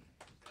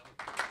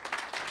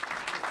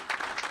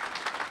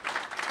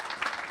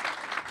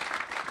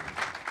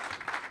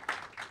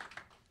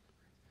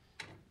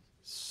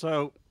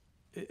 So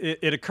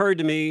it occurred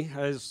to me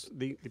as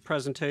the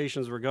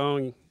presentations were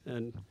going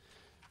and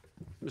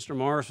Mr.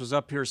 Morris was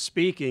up here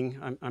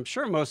speaking. I'm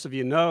sure most of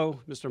you know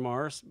Mr.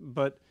 Morris,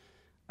 but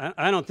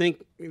I don't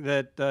think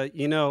that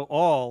you know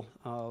all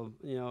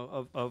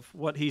of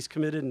what he's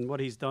committed and what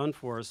he's done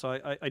for us.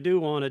 So I do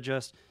want to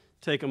just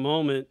take a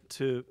moment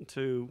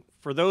to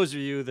for those of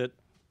you that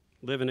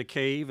live in a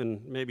cave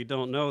and maybe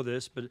don't know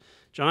this, but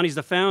Johnny's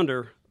the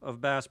founder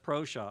of Bass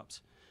Pro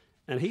Shops.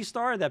 And he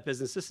started that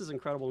business. This is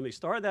incredible to me.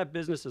 Started that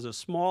business as a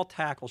small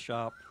tackle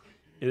shop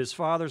in his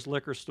father's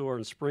liquor store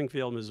in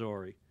Springfield,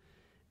 Missouri.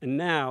 And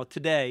now,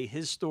 today,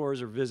 his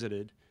stores are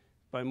visited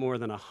by more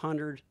than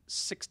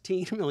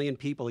 116 million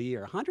people a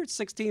year.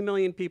 116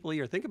 million people a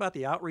year. Think about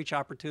the outreach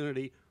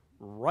opportunity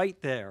right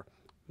there.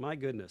 My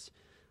goodness.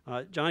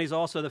 Johnny's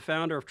also the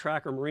founder of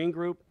Tracker Marine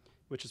Group,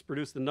 which has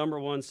produced the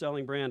 #1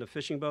 selling brand of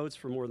fishing boats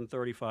for more than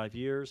 35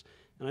 years.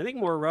 And I think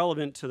more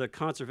relevant to the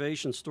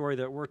conservation story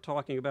that we're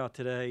talking about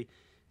today,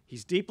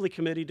 he's deeply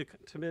committed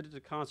to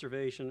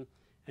conservation,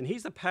 and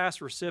he's the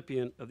past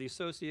recipient of the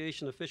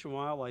Association of Fish and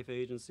Wildlife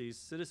Agencies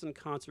Citizen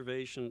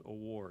Conservation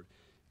Award,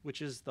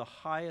 which is the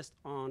highest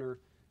honor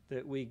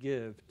that we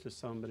give to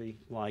somebody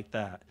like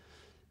that.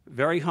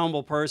 Very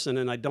humble person,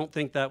 and I don't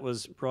think that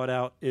was brought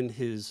out in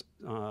his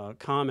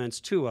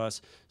comments to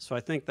us, so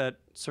I think that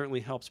certainly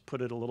helps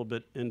put it a little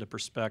bit into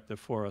perspective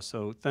for us.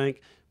 So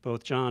thank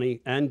both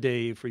Johnny and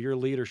Dave for your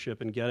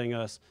leadership in getting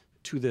us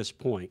to this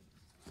point.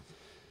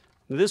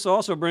 This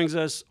also brings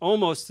us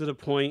almost to the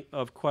point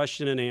of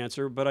question and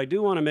answer, but I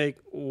do want to make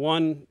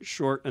one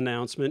short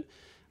announcement.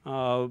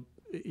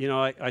 you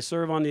know, I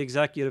serve on the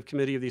executive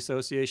committee of the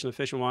Association of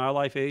Fish and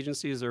Wildlife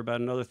Agencies. There are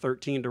about another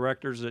 13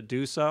 directors that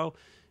do so.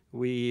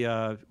 We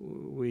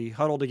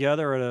huddled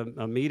together at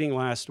a meeting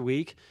last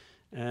week,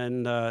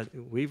 and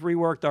we've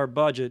reworked our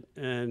budget,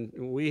 and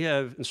we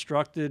have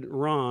instructed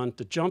Ron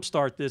to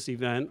jumpstart this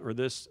event or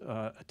this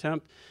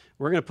attempt.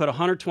 We're going to put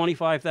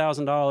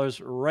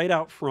 $125,000 right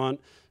out front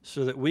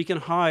so that we can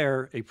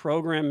hire a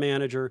program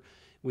manager.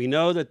 We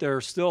know that there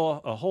are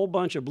still a whole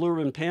bunch of Blue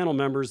Ribbon panel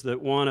members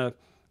that want to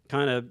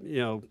kind of, you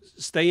know,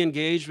 stay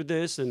engaged with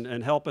this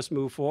and help us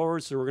move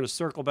forward. So we're going to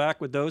circle back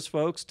with those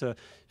folks to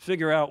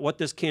figure out what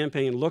this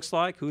campaign looks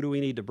like. Who do we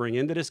need to bring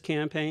into this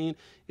campaign?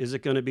 Is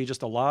it going to be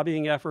just a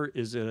lobbying effort?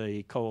 Is it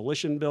a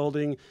coalition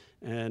building?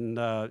 And,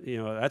 you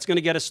know, that's going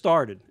to get us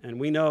started. And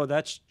we know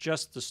that's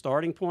just the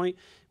starting point.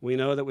 We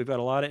know that we've got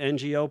a lot of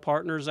NGO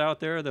partners out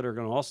there that are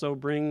going to also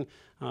bring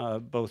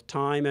both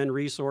time and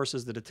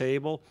resources to the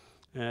table.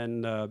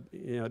 And,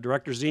 you know,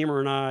 Director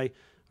Zemer and I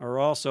are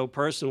also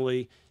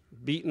personally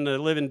beating the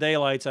living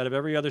daylights out of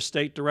every other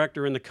state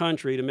director in the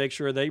country to make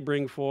sure they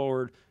bring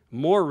forward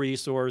more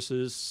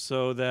resources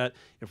so that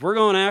if we're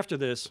going after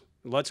this,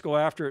 let's go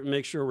after it and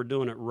make sure we're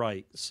doing it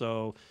right.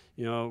 So,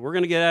 you know, we're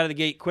going to get out of the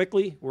gate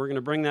quickly. We're going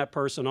to bring that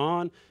person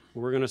on.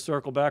 We're going to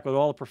circle back with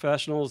all the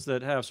professionals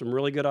that have some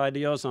really good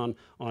ideas on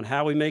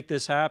how we make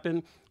this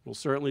happen. We'll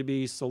certainly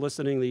be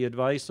soliciting the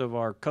advice of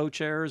our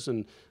co-chairs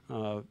and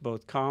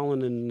both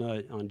Colin and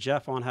on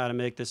Jeff on how to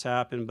make this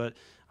happen. But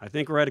I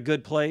think we're at a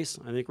good place.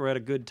 I think we're at a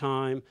good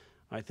time.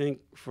 I think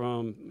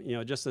from, you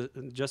know, just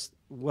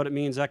what it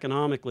means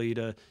economically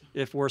to,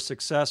 if we're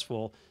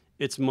successful,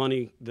 it's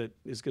money that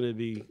is going to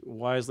be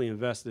wisely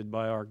invested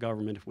by our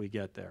government if we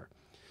get there.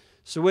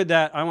 So with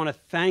that, I want to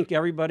thank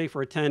everybody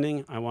for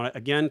attending. I want to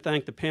again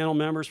thank the panel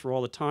members for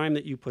all the time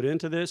that you put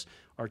into this,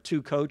 our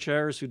two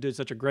co-chairs who did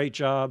such a great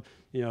job,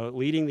 you know,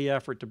 leading the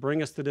effort to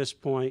bring us to this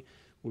point.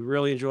 We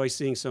really enjoy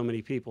seeing so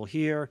many people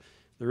here.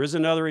 There is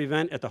another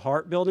event at the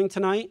Hart Building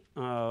tonight,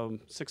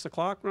 6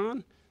 o'clock,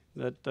 Ron,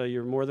 that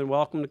you're more than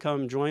welcome to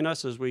come join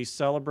us as we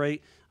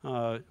celebrate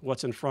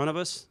what's in front of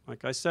us.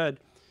 Like I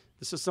said,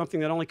 this is something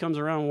that only comes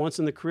around once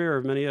in the career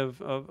of many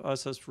of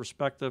us as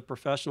respective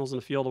professionals in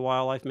the field of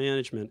wildlife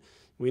management.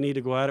 We need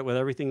to go at it with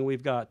everything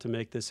we've got to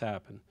make this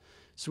happen.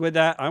 So with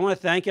that, I want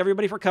to thank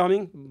everybody for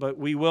coming, but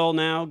we will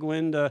now go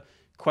into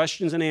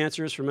questions and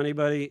answers from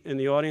anybody in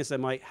the audience that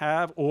might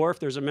have, or if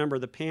there's a member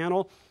of the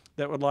panel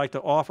that would like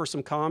to offer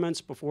some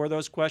comments before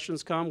those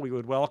questions come, we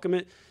would welcome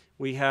it.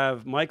 We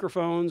have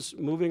microphones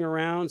moving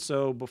around,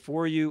 so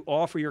before you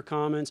offer your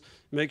comments,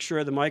 make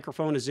sure the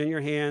microphone is in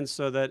your hands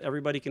so that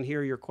everybody can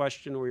hear your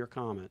question or your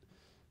comment.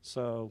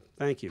 So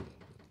thank you.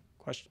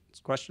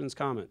 Questions,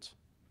 comments?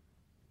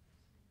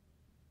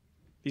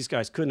 These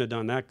guys couldn't have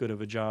done that good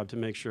of a job to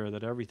make sure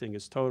that everything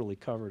is totally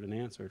covered and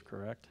answered,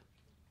 correct?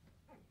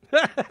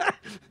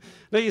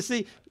 Now you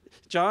see,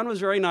 John was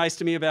very nice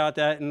to me about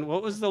that, and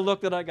what was the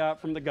look that I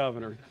got from the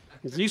governor?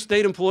 Because you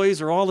state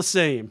employees are all the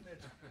same.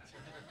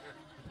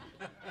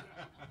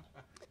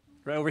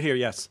 Right over here,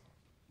 yes.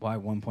 Why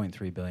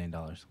 $1.3 billion?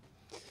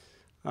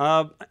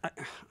 I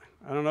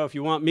don't know if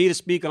you want me to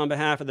speak on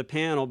behalf of the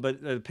panel,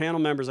 but the panel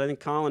members, I think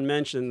Colin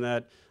mentioned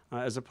that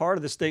as a part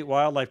of the state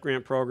wildlife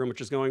grant program,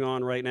 which is going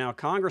on right now,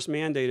 Congress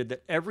mandated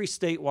that every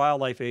state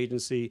wildlife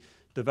agency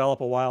develop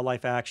a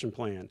wildlife action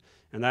plan.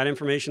 And that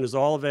information is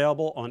all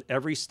available on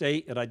every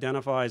state. It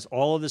identifies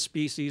all of the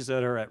species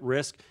that are at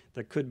risk,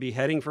 that could be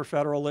heading for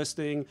federal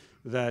listing,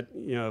 that,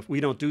 you know, if we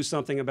don't do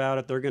something about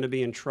it, they're going to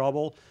be in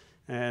trouble.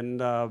 And,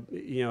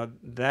 you know,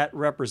 that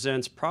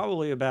represents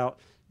probably about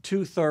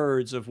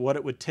 2/3 of what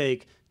it would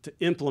take to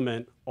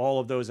implement all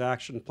of those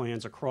action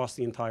plans across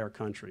the entire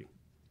country.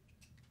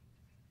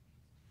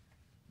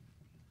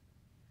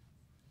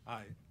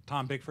 Hi,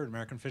 Tom Bigford,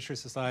 American Fisheries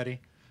Society.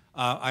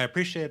 I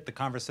appreciate the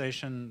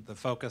conversation, the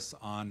focus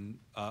on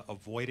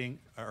avoiding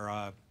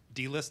or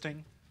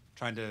delisting,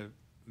 trying to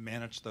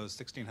manage those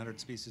 1,600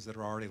 species that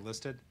are already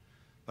listed.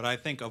 But I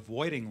think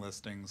avoiding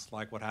listings,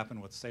 like what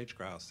happened with sage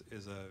grouse,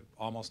 is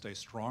almost a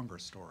stronger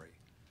story.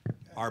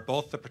 Are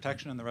both the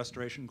protection and the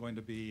restoration going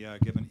to be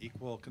given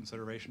equal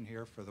consideration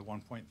here for the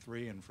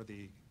 1.3 and for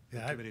the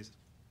activities?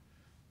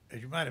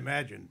 As you might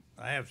imagine,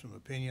 I have some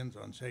opinions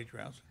on sage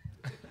grouse.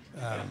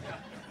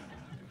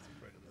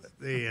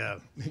 Yeah,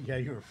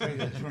 you were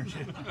afraid of this, weren't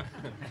you?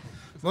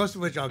 Most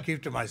of which I'll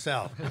keep to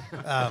myself.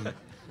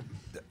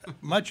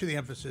 Much of the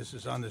emphasis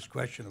is on this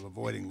question of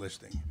avoiding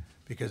listing,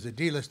 because the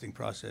delisting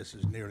process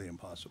is nearly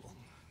impossible.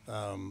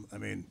 I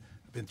mean,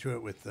 I've been through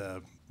it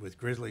with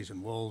grizzlies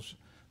and wolves.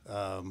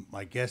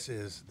 My guess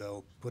is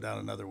they'll put out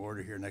another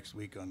order here next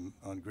week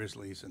on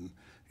grizzlies, and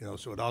you know,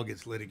 so it all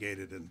gets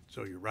litigated. And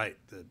so you're right.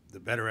 The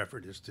better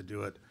effort is to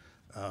do it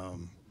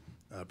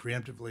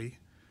preemptively.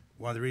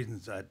 One of the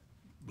reasons I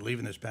believe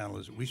in this panel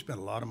is that we spent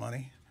a lot of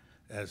money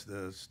as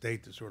the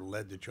state that sort of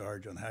led the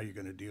charge on how you're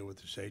going to deal with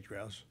the sage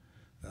grouse,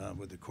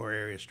 with the core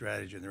area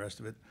strategy and the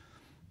rest of it.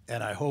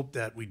 And I hope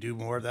that we do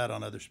more of that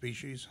on other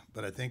species.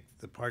 But I think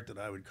the part that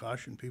I would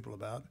caution people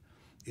about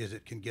is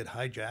it can get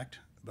hijacked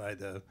by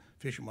the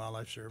Fish and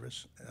Wildlife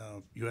Service,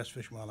 U.S.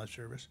 Fish and Wildlife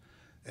Service,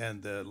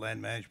 and the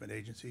land management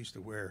agencies,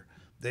 to where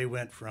they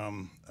went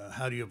from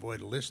how do you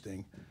avoid a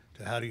listing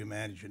to how do you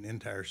manage an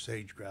entire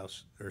sage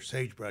grouse or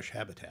sagebrush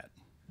habitat.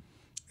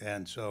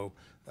 And so,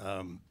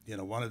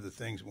 one of the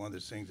things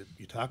that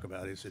you talk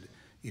about is that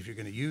if you're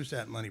going to use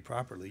that money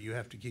properly, you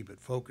have to keep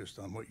it focused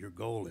on what your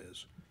goal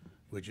is,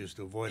 which is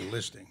to avoid a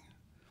listing.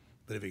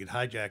 But if it get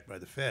hijacked by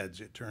the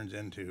feds, it turns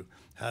into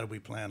how do we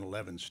plan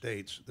 11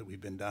 states that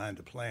we've been dying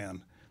to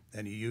plan,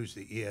 and you use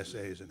the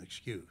ESA as an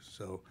excuse.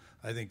 So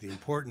I think the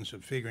importance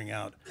of figuring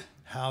out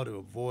how to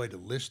avoid a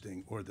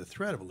listing or the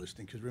threat of a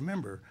listing, because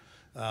remember,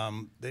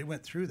 they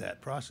went through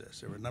that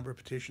process. There were a number of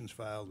petitions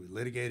filed. We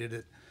litigated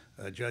it.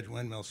 Judge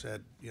Windmill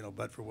said,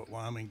 but for what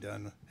Wyoming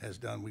has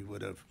done, we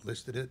would have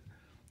listed it.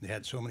 They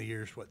had so many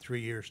years,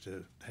 3 years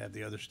to have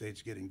the other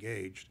states get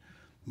engaged.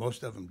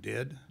 Most of them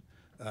did.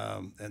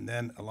 And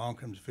then along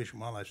comes the Fish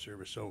and Wildlife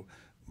Service. So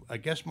I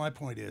guess my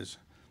point is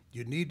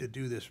you need to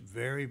do this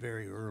very,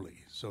 very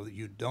early so that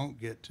you don't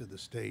get to the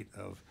state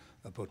of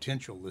a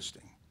potential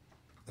listing.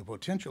 A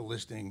potential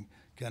listing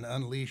can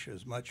unleash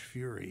as much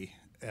fury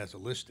as a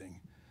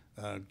listing,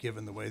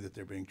 given the way that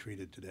they're being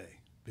treated today,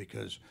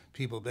 because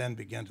people then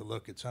begin to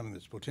look at something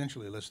that's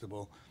potentially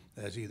listable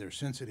as either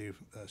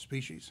sensitive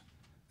species,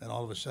 and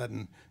all of a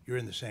sudden you're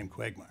in the same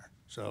quagmire.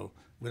 So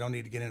we don't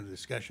need to get into a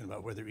discussion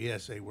about whether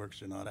ESA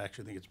works or not. I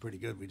actually think it's pretty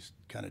good. We just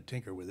kind of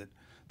tinker with it.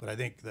 But I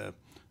think the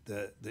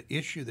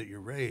issue that you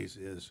raise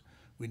is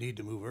we need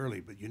to move early,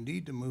 but you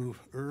need to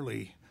move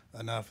early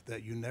enough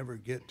that you never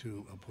get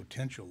to a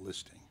potential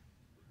listing.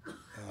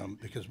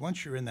 Because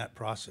once you're in that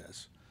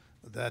process,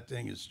 that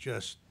thing is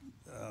just,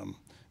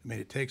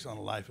 it takes on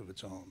a life of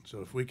its own.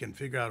 So if we can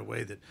figure out a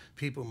way that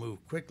people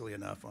move quickly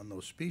enough on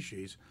those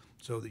species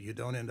so that you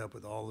don't end up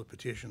with all the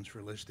petitions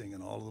for listing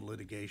and all the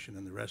litigation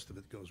and the rest of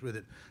it goes with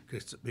it,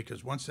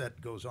 because once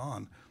that goes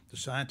on, the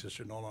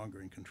scientists are no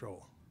longer in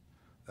control.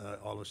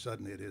 All of a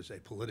sudden it is a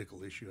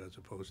political issue as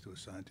opposed to a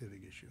scientific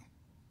issue.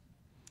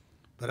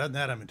 But other than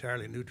that, I'm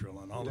entirely neutral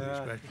on all of these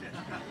questions.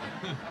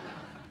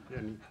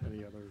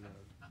 Any other?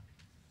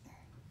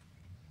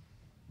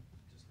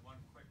 Just one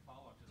quick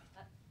follow-up.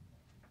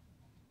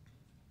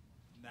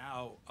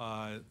 Now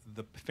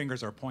the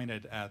fingers are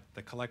pointed at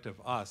the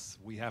collective us.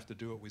 We have to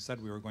do what we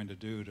said we were going to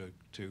do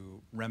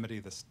to remedy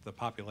the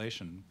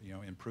population,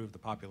 improve the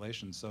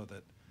population, so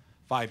that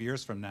 5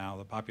 years from now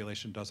the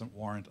population doesn't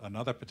warrant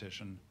another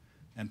petition,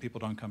 and people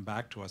don't come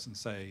back to us and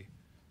say,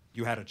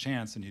 you had a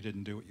chance and you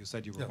didn't do what you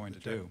said you were going to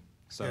do.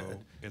 So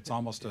it's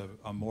almost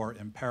a more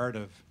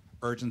imperative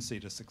urgency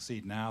to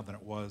succeed now than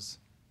it was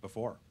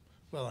before.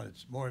 Well, and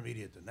it's more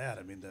immediate than that.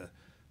 I mean, the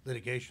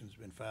litigation's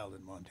been filed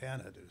in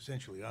Montana to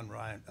essentially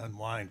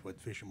unwind what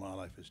Fish and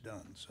Wildlife has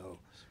done. So,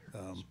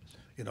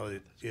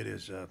 it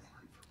is,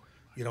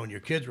 when your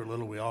kids were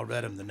little, we all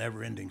read them The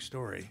Never-Ending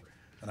Story,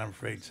 and I'm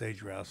afraid sage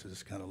grouse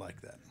is kind of like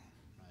that.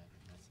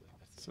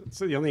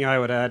 So the only thing I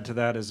would add to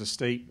that as a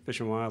state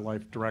Fish and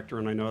Wildlife director,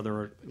 and I know there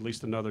are at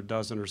least another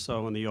dozen or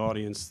so in the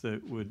audience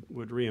that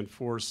would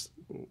reinforce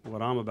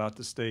what I'm about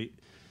to state,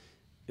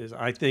 is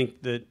I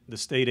think that the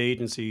state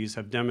agencies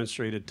have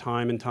demonstrated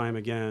time and time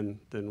again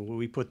that when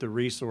we put the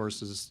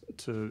resources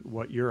to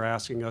what you're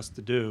asking us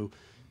to do,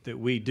 that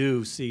we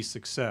do see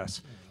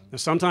success. Now,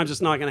 sometimes it's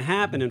not going to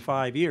happen in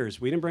 5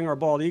 years. We didn't bring our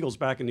bald eagles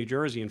back in New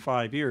Jersey in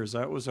 5 years.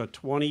 That was a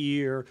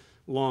 20-year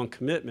long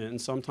commitment, and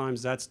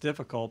sometimes that's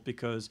difficult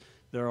because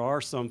there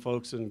are some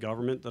folks in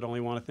government that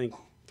only want to think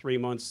 3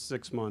 months,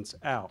 6 months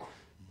out.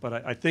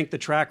 But I think the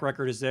track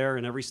record is there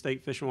in every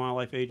state Fish and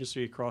Wildlife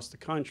agency across the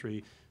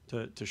country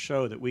to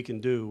show that we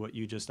can do what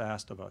you just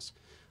asked of us.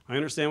 I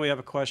understand we have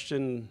a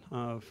question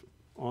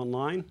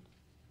online.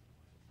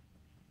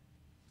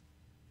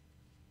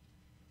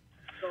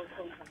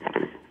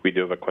 We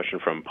do have a question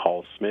from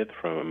Paul Smith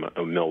from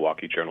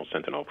Milwaukee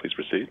Journal-Sentinel. Please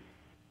proceed.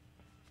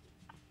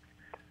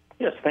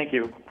 Yes, thank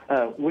you.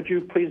 Would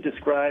you please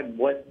describe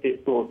what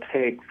it will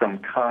take from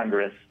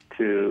Congress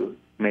to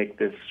make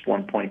this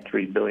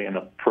 $1.3 billion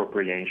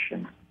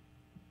appropriation?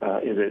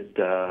 Is it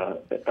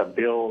a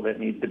bill that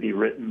needs to be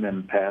written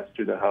and passed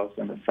through the House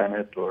and the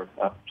Senate, or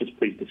just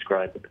please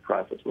describe what the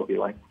process will be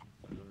like?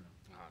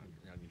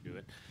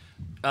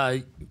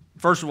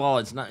 First of all,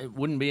 it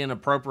wouldn't be an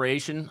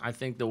appropriation. I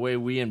think the way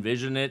we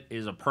envision it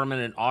is a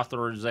permanent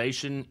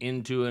authorization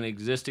into an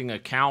existing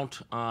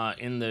account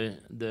in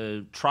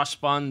the trust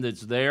fund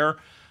that's there,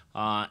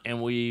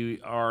 and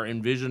we are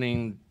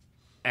envisioning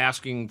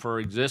asking for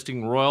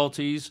existing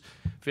royalties,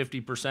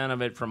 50%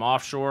 of it from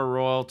offshore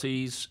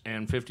royalties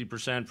and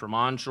 50% from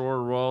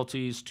onshore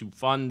royalties to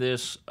fund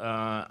this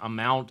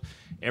amount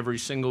every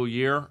single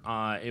year.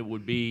 It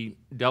would be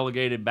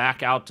delegated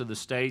back out to the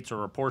states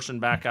or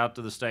apportioned back out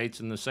to the states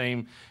in the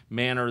same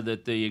manner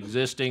that the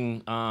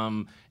existing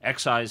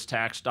excise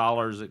tax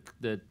dollars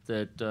that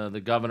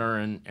the governor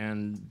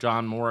and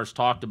John Morris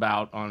talked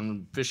about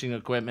on fishing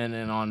equipment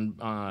and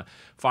on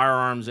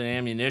firearms and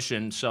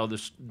ammunition. So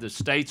the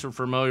states are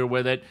familiar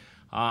with it.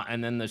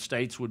 and then the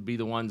states would be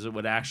the ones that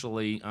would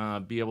actually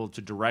be able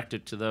to direct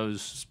it to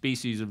those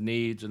species of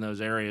needs and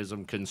those areas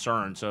of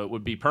concern. So it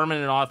would be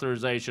permanent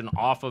authorization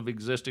off of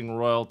existing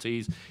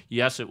royalties.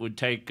 Yes, it would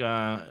take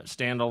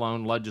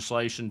standalone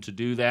legislation to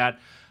do that.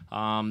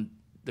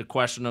 The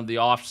question of the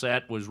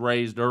offset was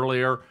raised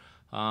earlier.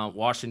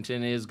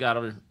 Washington has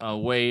got a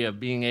way of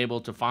being able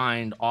to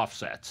find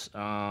offsets,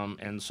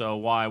 and so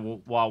while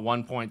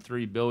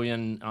 $1.3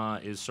 billion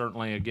is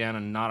certainly,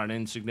 again, not an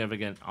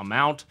insignificant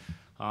amount,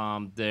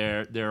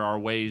 there are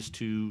ways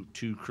to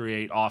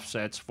create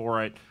offsets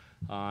for it,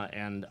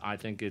 and I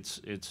think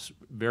it's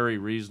very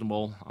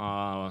reasonable.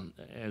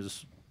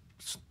 As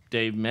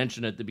Dave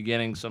mentioned at the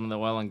beginning, some of the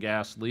oil and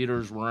gas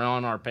leaders were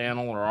on our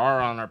panel or are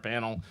on our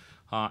panel.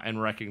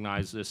 And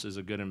recognize this as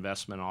a good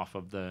investment off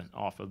of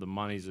the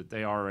monies that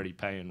they already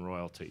pay in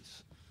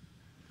royalties.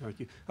 Thank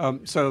you.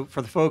 So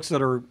for the folks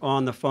that are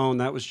on the phone,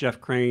 that was Jeff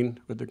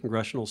Crane with the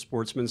Congressional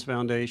Sportsmen's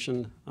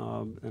Foundation,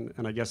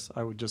 and I guess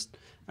I would just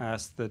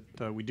ask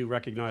that we do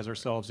recognize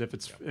ourselves if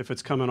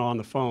it's coming on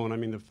the phone. I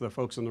mean, the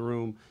folks in the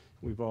room,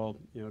 we've all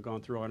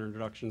gone through our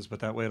introductions, but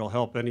that way it'll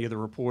help any of the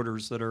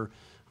reporters that are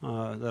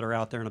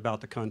out there and about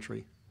the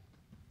country.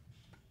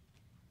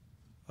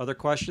 Other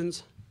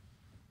questions?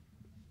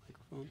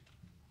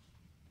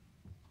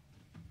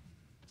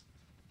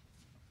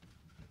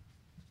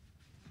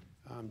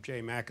 I'm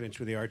Jay McInich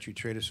with the Archery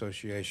Trade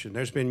Association.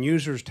 There's been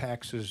users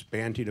taxes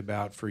bandied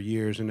about for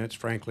years, and that's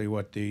frankly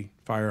what the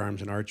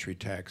firearms and archery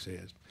tax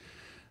is.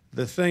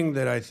 The thing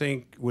that I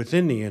think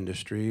within the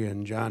industry,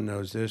 and John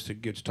knows this,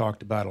 that gets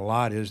talked about a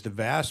lot, is the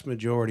vast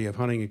majority of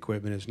hunting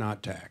equipment is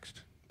not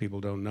taxed. People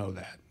don't know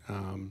that.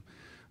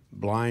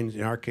 Blinds,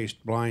 in our case,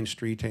 blinds,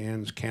 street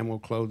hands, camo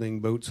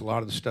clothing, boots, a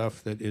lot of the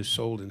stuff that is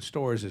sold in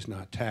stores is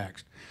not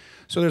taxed.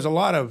 So there's a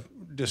lot of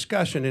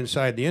discussion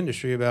inside the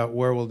industry about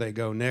where will they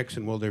go next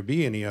and will there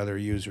be any other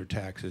user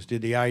taxes.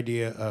 Did the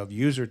idea of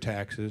user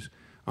taxes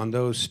on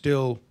those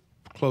still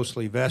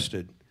closely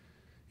vested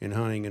in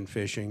hunting and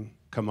fishing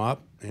come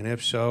up? And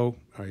if so,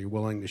 are you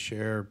willing to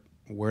share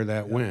where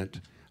that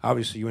went?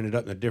 Obviously, you ended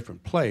up in a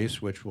different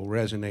place, which will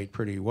resonate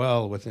pretty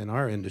well within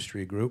our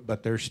industry group,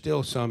 but there's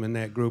still some in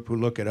that group who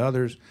look at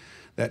others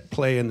that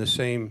play in the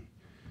same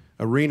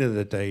arena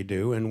that they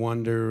do and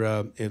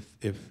wonder if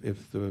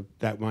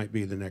that might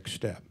be the next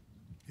step.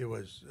 It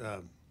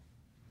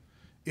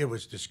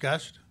was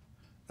discussed.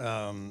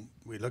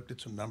 We looked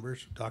at some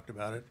numbers, talked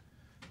about it,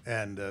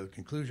 and the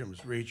conclusion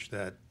was reached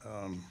that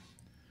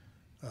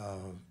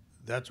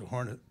that's a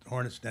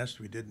hornet's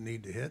nest we didn't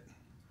need to hit,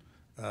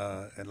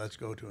 and let's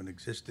go to an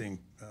existing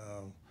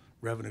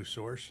revenue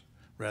source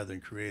rather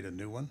than create a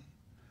new one.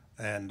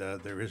 And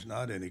there is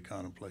not any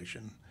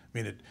contemplation.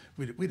 I mean,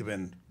 we'd have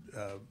been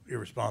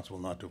irresponsible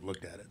not to have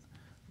looked at it,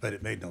 but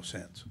it made no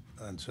sense.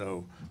 And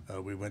so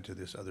we went to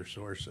this other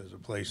source as a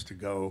place to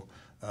go,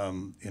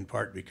 in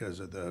part because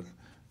of the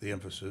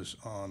emphasis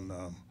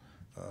on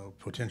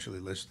potentially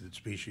listed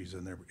species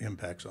and their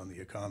impacts on the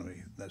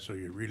economy. So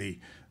you really,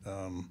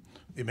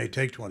 it may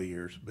take 20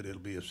 years, but it'll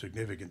be a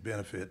significant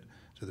benefit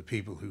to the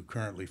people who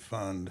currently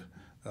fund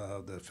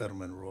the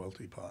Fetterman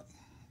royalty pot.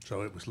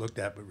 So it was looked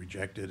at but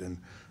rejected, and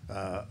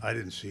I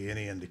didn't see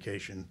any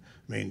indication.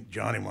 I mean,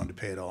 Johnny wanted to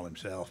pay it all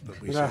himself, but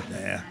we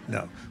said,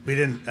 no, we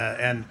didn't.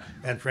 And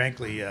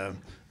frankly,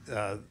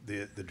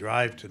 the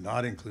drive to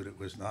not include it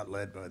was not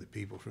led by the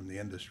people from the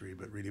industry,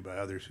 but really by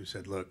others who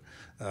said, look,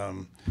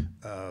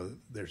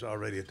 there's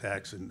already a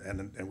tax,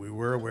 and we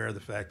were aware of the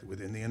fact that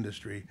within the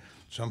industry,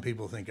 some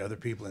people think other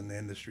people in the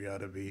industry ought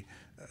to be,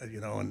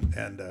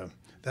 and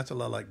that's a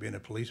lot like being a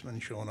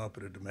policeman showing up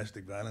at a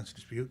domestic violence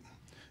dispute.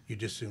 You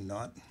just assume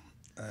not,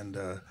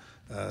 and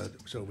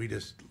so we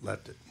just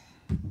left it.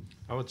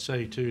 I would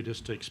say too,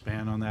 just to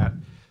expand on that,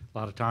 a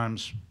lot of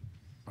times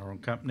our own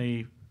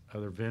company,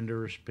 other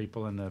vendors,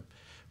 people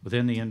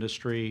within the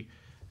industry,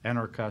 and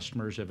our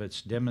customers, if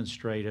it's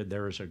demonstrated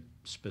there is a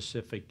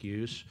specific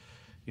use,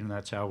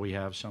 that's how we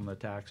have some of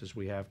the taxes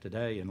we have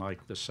today. And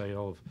like the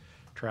sale of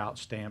trout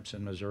stamps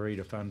in Missouri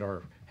to fund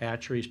our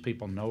hatcheries,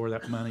 people know where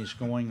that money's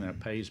going. That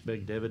pays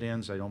big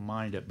dividends. They don't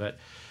mind it. But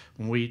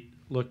when we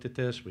looked at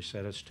this, we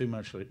said it's too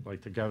much,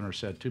 like the governor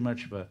said, too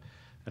much of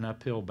an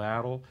uphill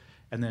battle.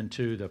 And then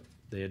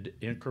the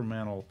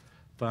incremental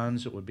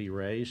funds that would be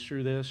raised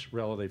through this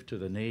relative to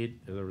the need,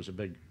 there was a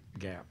big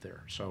gap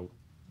there. So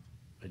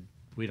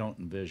we don't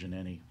envision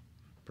any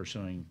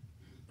pursuing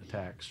a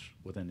tax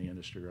within the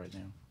industry right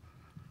now.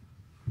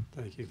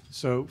 Thank you.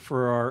 So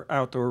for our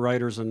outdoor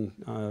writers and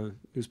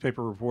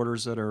newspaper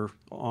reporters that are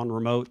on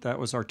remote, that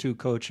was our two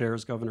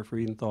co-chairs, Governor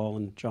Friedenthal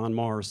and John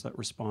Morris, that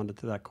responded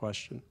to that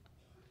question.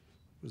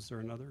 Was there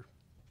another?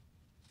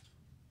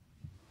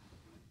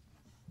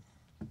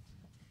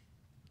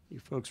 You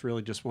folks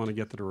really just want to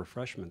get to the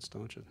refreshments,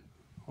 don't you?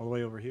 All the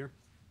way over here.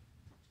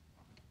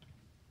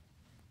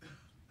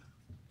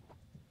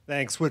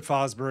 Thanks. Whit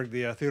Fosberg,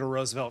 the Theodore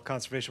Roosevelt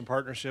Conservation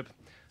Partnership.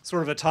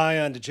 Sort of a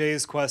tie-on to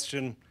Jay's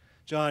question.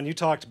 John, you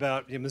talked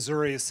about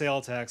Missouri's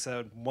sale tax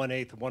at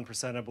 1/8 of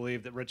 1%, I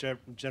believe,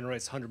 that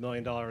generates $100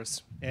 million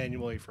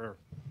annually for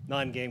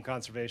non-game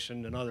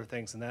conservation and other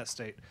things in that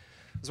state.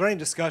 Was there any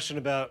discussion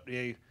about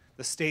the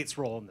state's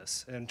role in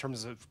this in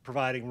terms of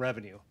providing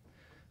revenue?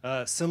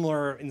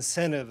 Similar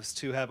incentives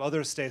to have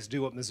other states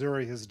do what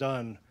Missouri has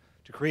done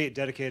to create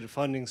dedicated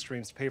funding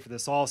streams to pay for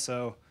this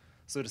also,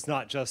 so that it's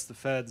not just the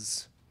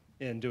feds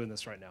in doing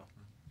this right now.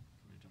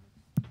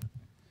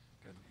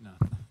 Good. No,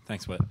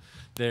 thanks, Whit.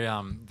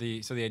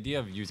 So the idea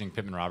of using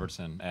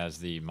Pittman-Robertson as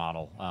the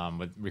model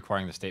with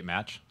requiring the state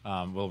match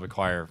will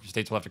require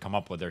states will have to come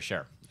up with their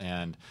share.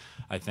 And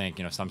I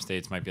think some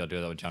states might be able to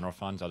do that with general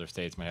funds. Other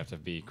states might have to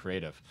be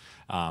creative.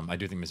 I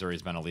do think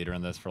Missouri's been a leader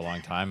in this for a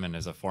long time. And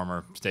as a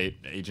former state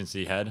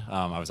agency head,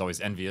 I was always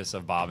envious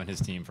of Bob and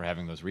his team for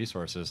having those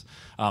resources.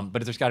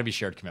 But there's got to be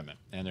shared commitment,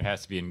 and there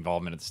has to be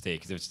involvement at the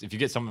state. Because if you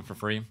get something for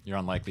free, you're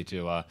unlikely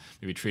to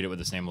maybe treat it with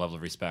the same level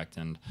of respect.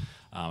 And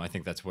I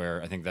think that's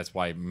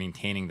why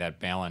maintaining that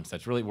balance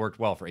that's really worked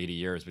well for 80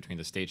 years between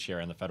the state share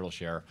and the federal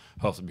share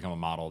hopes to become a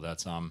model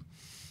that's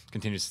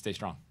continues to stay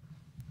strong.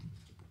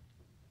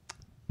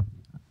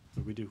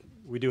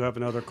 We do have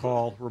another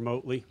call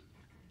remotely.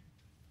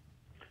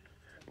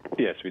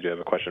 Yes, we do have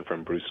a question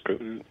from Bruce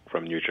Scruton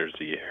from New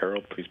Jersey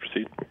Herald. Please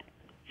proceed.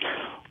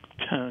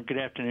 Good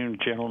afternoon,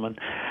 gentlemen.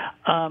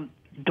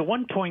 The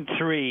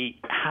 1.3,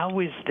 how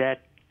is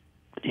that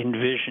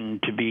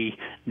envisioned to be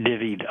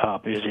divvied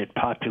up? Is it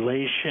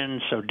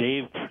population? So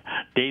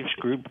Dave's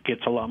group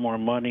gets a lot more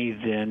money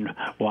than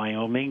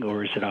Wyoming,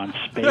 or is it on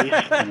space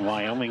and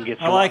Wyoming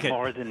gets a lot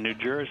more than New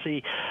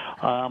Jersey?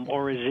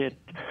 Or is it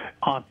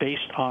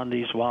based on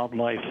these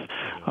wildlife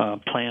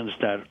plans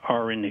that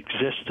are in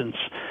existence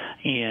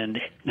and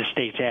the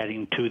state's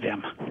adding to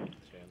them?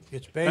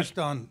 It's based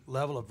on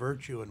level of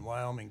virtue, and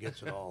Wyoming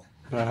gets it all.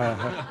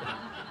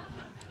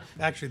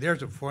 Actually,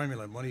 there's a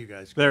formula, and one of you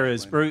guys can There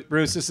is. explain.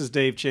 Bruce, this is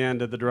Dave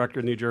Chanda, the director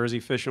of New Jersey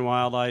Fish and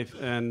Wildlife.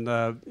 And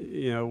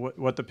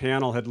what the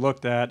panel had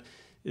looked at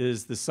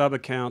is the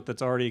sub-account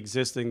that's already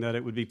existing, that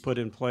it would be put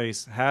in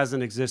place, has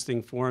an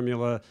existing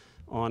formula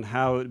on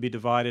how it would be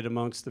divided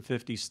amongst the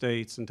 50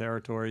 states and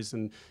territories.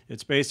 And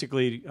it's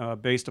basically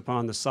based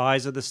upon the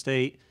size of the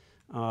state,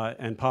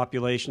 and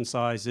population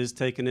size is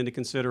taken into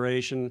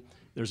consideration.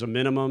 There's a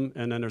minimum,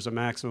 and then there's a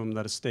maximum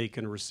that a state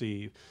can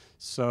receive.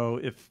 So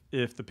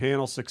if the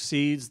panel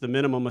succeeds, the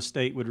minimum a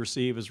state would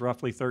receive is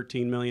roughly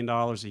 $13 million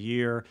a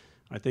year.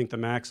 I think the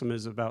maximum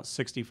is about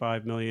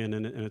 $65 million,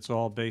 and it's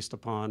all based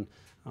upon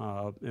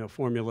a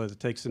formula that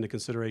takes into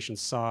consideration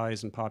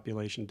size and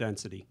population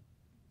density.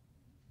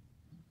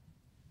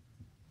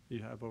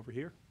 You have over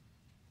here.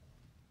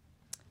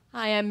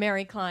 Hi, I'm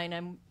Mary Klein.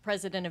 I'm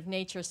president of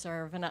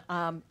NatureServe,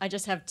 and I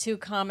just have two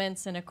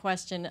comments and a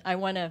question. I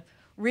want to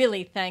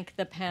really thank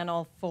the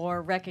panel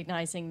for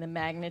recognizing the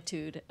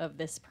magnitude of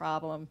this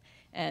problem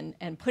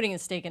and putting a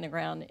stake in the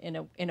ground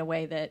in a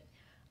way that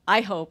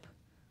I hope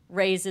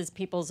raises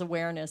people's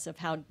awareness of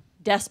how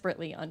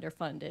desperately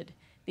underfunded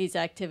these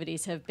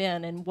activities have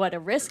been and what a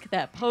risk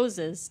that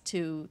poses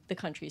to the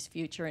country's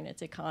future and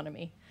its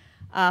economy.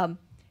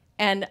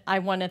 And I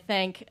want to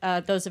thank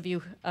those of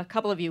you, a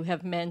couple of you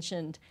have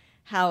mentioned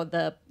how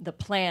the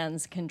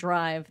plans can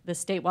drive, the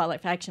state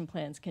wildlife action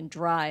plans can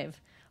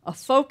drive a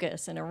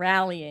focus and a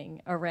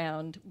rallying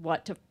around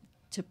what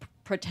to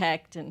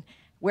protect and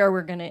where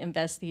we're going to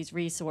invest these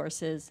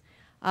resources.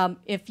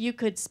 If you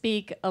could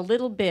speak a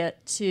little bit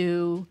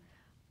to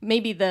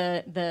maybe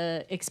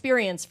the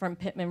experience from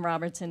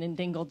Pittman-Robertson and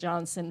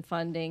Dingell-Johnson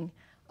funding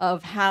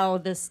of how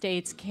the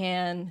states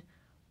can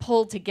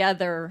pull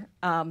together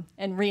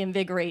and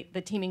reinvigorate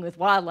the Teaming with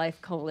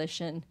Wildlife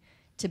Coalition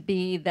to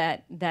be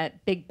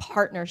that big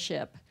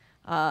partnership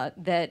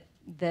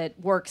that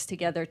works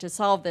together to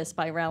solve this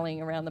by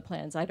rallying around the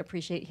plans. I'd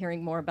appreciate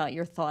hearing more about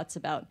your thoughts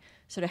about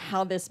sort of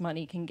how this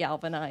money can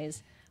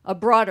galvanize a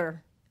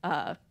broader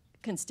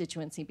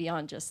constituency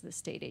beyond just the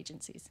state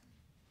agencies.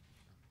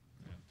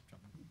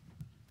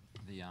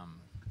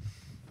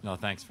 No,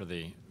 thanks for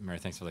Mary,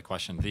 thanks for the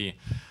question.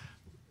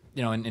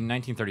 In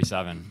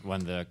 1937,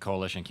 when the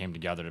coalition came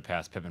together to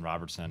pass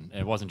Pittman-Robertson,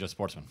 it wasn't just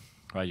sportsmen,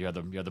 right? You had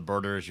the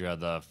birders, you had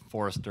the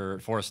forest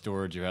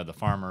stewards, you had the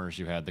farmers,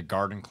 you had the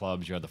garden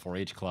clubs, you had the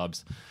 4-H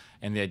clubs,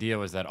 and the idea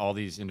was that all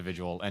these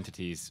individual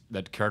entities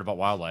that cared about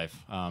wildlife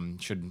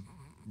should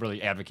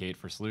really advocate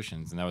for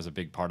solutions, and that was a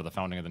big part of the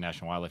founding of the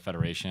National Wildlife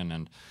Federation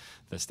and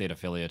the state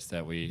affiliates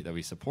that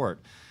we support.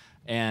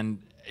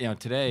 And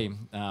today,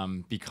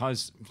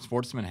 because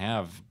sportsmen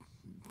have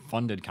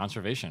funded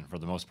conservation for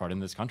the most part in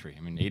this country. I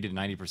mean, 80 to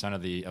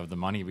 90% of the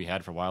money we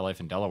had for wildlife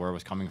in Delaware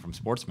was coming from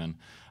sportsmen.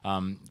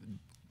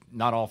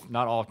 Not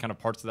all kind of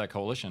parts of that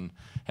coalition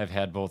have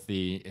had both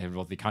the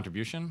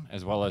contribution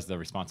as well as the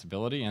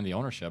responsibility and the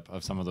ownership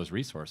of some of those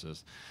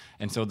resources.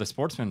 And so the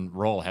sportsman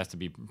role has to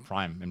be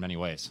prime in many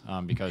ways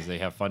because they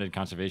have funded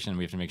conservation.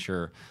 We have to make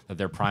sure that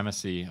their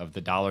primacy of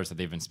the dollars that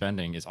they've been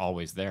spending is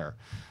always there.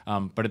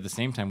 But at the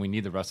same time, we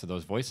need the rest of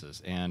those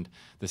voices. And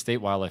the state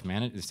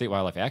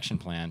wildlife action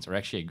plans are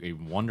actually a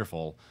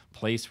wonderful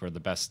place where the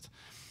best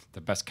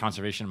the best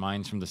conservation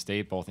minds from the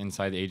state, both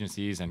inside the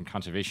agencies and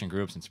conservation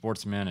groups and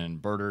sportsmen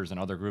and birders and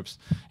other groups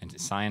and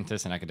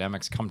scientists and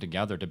academics come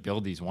together to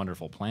build these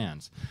wonderful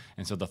plans.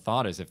 And so the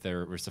thought is, if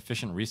there were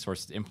sufficient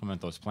resources to implement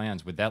those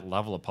plans with that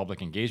level of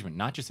public engagement,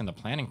 not just in the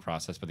planning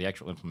process, but the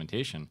actual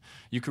implementation,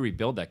 you could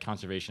rebuild that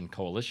conservation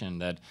coalition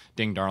that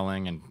Ding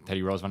Darling and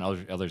Teddy Roosevelt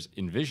and others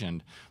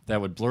envisioned, that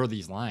would blur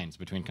these lines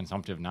between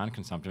consumptive and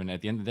non-consumptive. And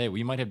at the end of the day,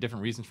 we might have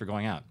different reasons for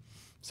going out.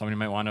 Somebody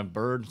might want a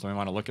bird, somebody might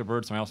want to look at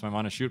birds, somebody else might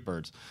want to shoot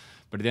birds.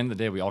 But at the end of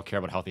the day, we all care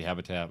about healthy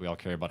habitat, we all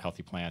care about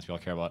healthy plants, we all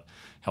care about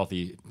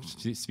healthy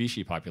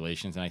species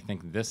populations. And I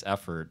think this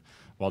effort,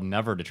 while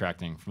never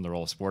detracting from the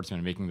role of sportsmen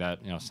and making that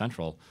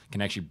central, can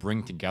actually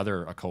bring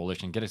together a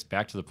coalition, get us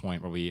back to the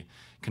point where we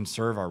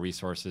conserve our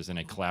resources in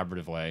a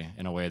collaborative way,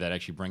 in a way that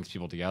actually brings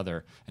people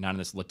together, and not in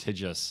this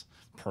litigious,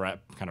 kind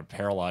of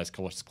paralyzed,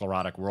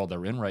 sclerotic world that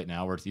we're in right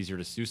now, where it's easier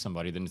to sue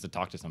somebody than to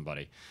talk to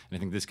somebody. And I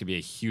think this could be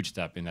a huge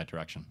step in that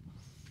direction.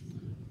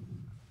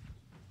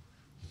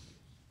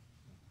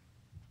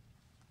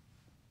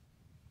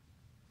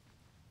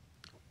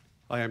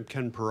 Hi, I'm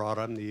Ken Parada.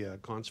 I'm the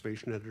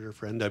conservation editor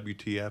for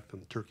NWTF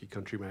and Turkey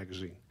Country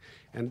Magazine.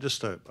 And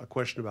just a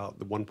question about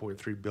the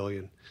 $1.3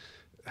 billion.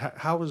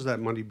 How is that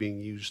money being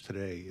used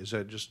today? Is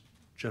that just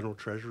general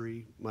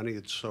treasury money?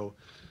 It's so,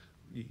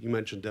 you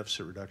mentioned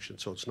deficit reduction,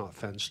 so it's not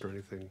fenced or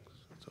anything.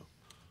 So.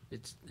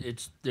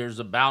 There's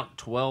about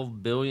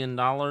 $12 billion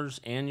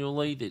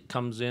annually that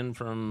comes in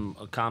from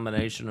a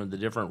combination of the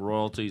different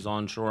royalties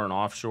onshore and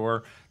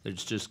offshore.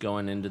 That's just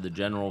going into the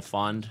general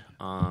fund.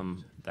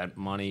 That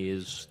money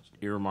is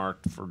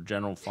earmarked for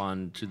general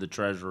fund to the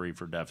Treasury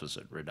for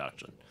deficit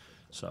reduction.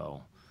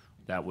 So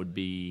that would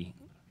be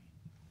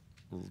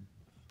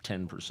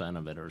 10%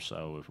 of it or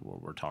so is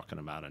what we're talking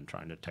about, and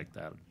trying to take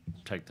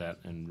that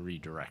and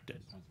redirect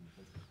it.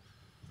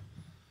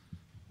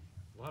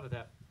 A lot of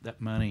that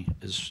money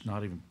is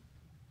not even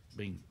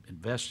being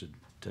invested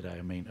today.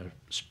 I mean,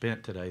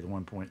 spent today, the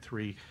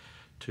 1.3,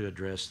 to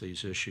address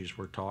these issues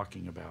we're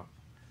talking about.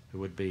 It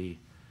would be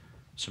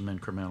some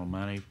incremental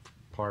money,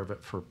 part of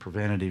it for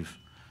preventative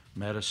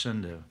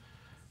medicine to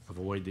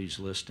avoid these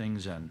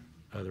listings and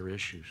other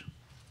issues.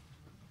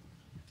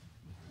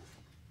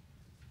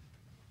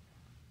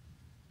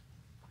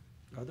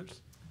 Others?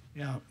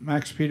 Yeah,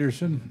 Max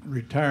Peterson,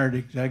 retired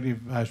Executive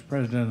Vice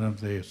President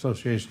of the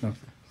Association of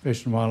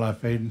Fish and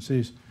Wildlife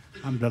Agencies.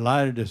 I'm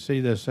delighted to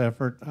see this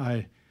effort.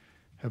 I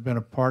have been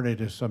a party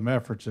to some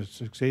efforts that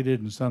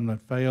succeeded and some that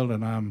failed,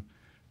 and I'm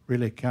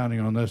really counting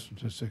on this one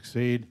to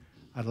succeed.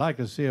 I'd like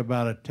to see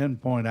about a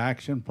 10-point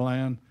action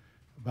plan,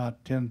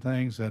 about 10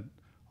 things that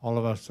all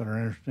of us that are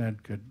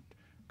interested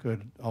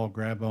could all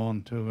grab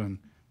on to and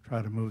try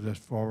to move this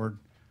forward.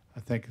 I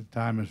think the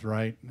time is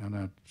right, and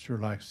I'd sure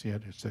like to see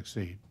it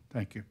succeed.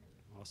 Thank you.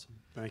 Awesome.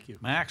 Thank you.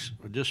 Max,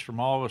 just from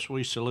all of us,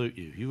 we salute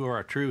you. You are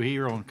a true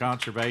hero in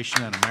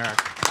conservation in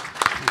America.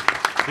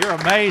 You're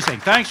amazing.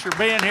 Thanks for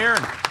being here,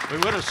 and we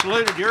would have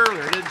saluted you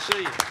earlier. Didn't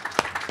see you.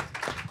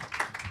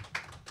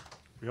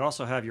 We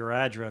also have your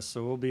address,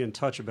 so we'll be in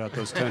touch about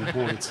those 10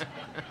 points.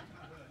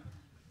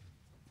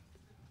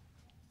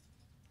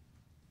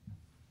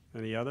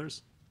 Any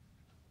others?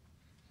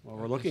 Well,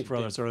 we're looking for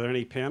others. Are there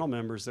any panel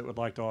members that would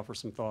like to offer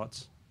some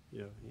thoughts?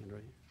 Yeah, Ian,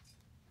 right.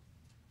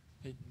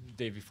 Hey,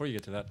 Dave, before you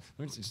get to that,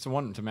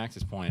 to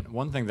Max's point,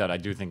 one thing that I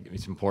do think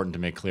is important to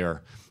make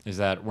clear is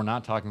that we're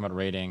not talking about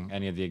raiding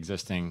any of the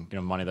existing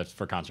money that's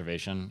for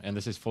conservation, and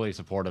this is fully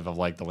supportive of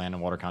like the Land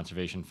and Water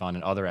Conservation Fund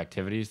and other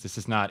activities. This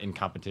is not in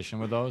competition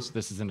with those.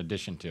 This is in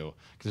addition to,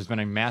 because there's been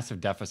a massive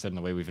deficit in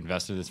the way we've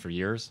invested this for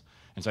years.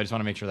 And so I just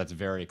want to make sure that's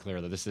very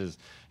clear that this is,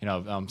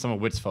 some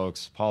of Witt's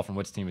folks, Paul from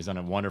Witt's team has done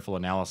a wonderful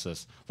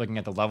analysis looking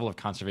at the level of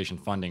conservation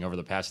funding over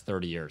the past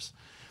 30 years.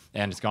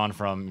 And it's gone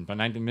from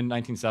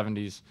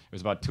mid-1970s, it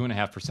was about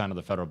 2.5% of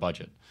the federal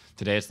budget.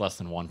 Today it's less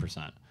than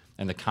 1%.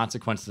 And the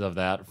consequences of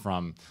that,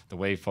 from the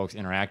way folks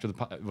interact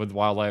with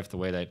wildlife, the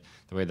way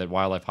that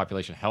wildlife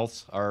population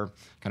healths are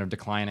kind of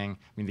declining.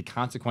 I mean, the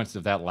consequences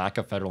of that lack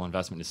of federal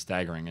investment is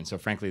staggering. And so,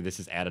 frankly, this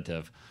is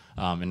additive,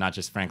 and not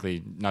just,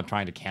 frankly, not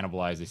trying to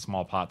cannibalize a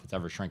small pot that's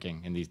ever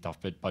shrinking in these tough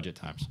budget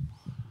times.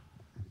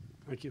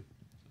 Thank you.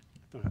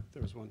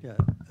 There was one. Yeah,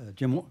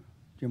 Jim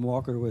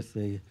Walker with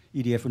the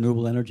EDF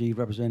Renewable Energy,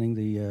 representing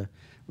the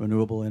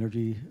renewable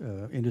energy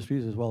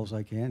industries as well as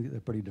I can.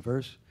 They're pretty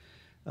diverse.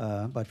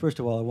 But first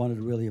of all, I wanted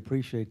to really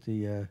appreciate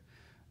the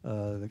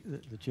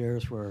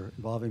chairs for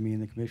involving me in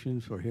the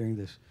commissions, for hearing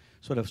this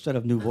sort of set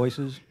of new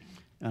voices.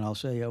 And I'll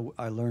say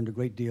I learned a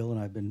great deal, and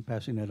I've been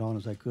passing that on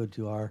as I could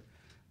to our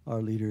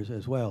leaders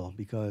as well,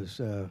 because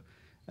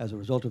as a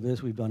result of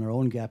this, we've done our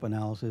own gap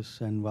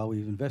analysis, and while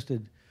we've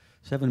invested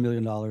 $7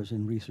 million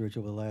in research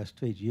over the last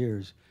 8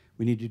 years,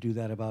 we need to do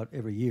that about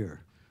every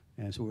year.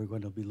 And so we're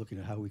going to be looking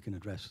at how we can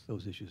address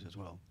those issues as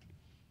well.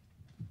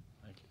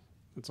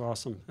 That's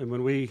awesome. And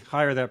when we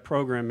hire that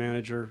program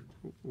manager,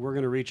 we're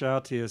going to reach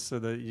out to you so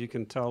that you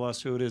can tell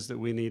us who it is that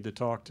we need to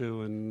talk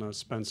to and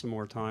spend some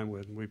more time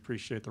with. And we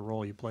appreciate the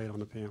role you played on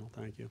the panel.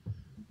 Thank you.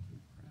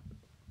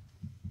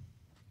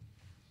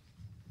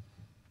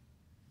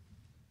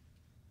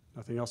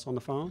 Nothing else on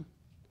the phone?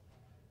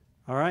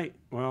 All right.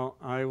 Well,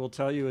 I will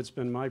tell you it's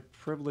been my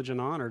privilege and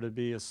honor to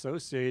be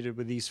associated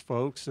with these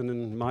folks and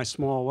in my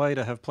small way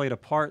to have played a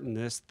part in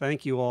this.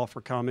 Thank you all for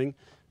coming.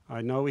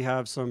 I know we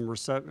have some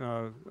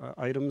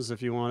items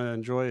if you want to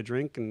enjoy a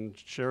drink and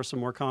share some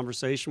more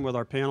conversation with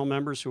our panel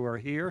members who are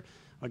here.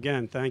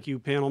 Again, thank you,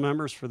 panel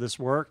members, for this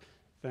work.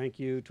 Thank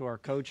you to our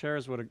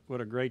co-chairs.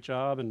 What a great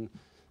job. And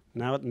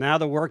now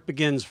the work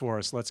begins for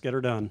us. Let's get her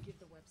done. Give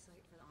the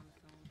website for on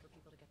the phone for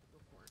people to get the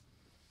report.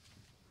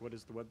 What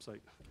is the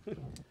website?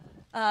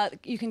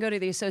 You can go to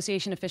the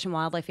Association of Fish and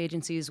Wildlife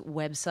Agencies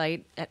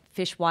website at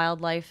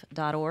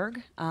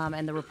fishwildlife.org,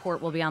 and the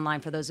report will be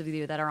online for those of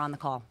you that are on the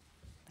call.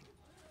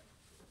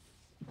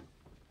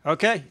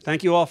 Okay.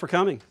 Thank you all for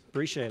coming.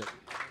 Appreciate it.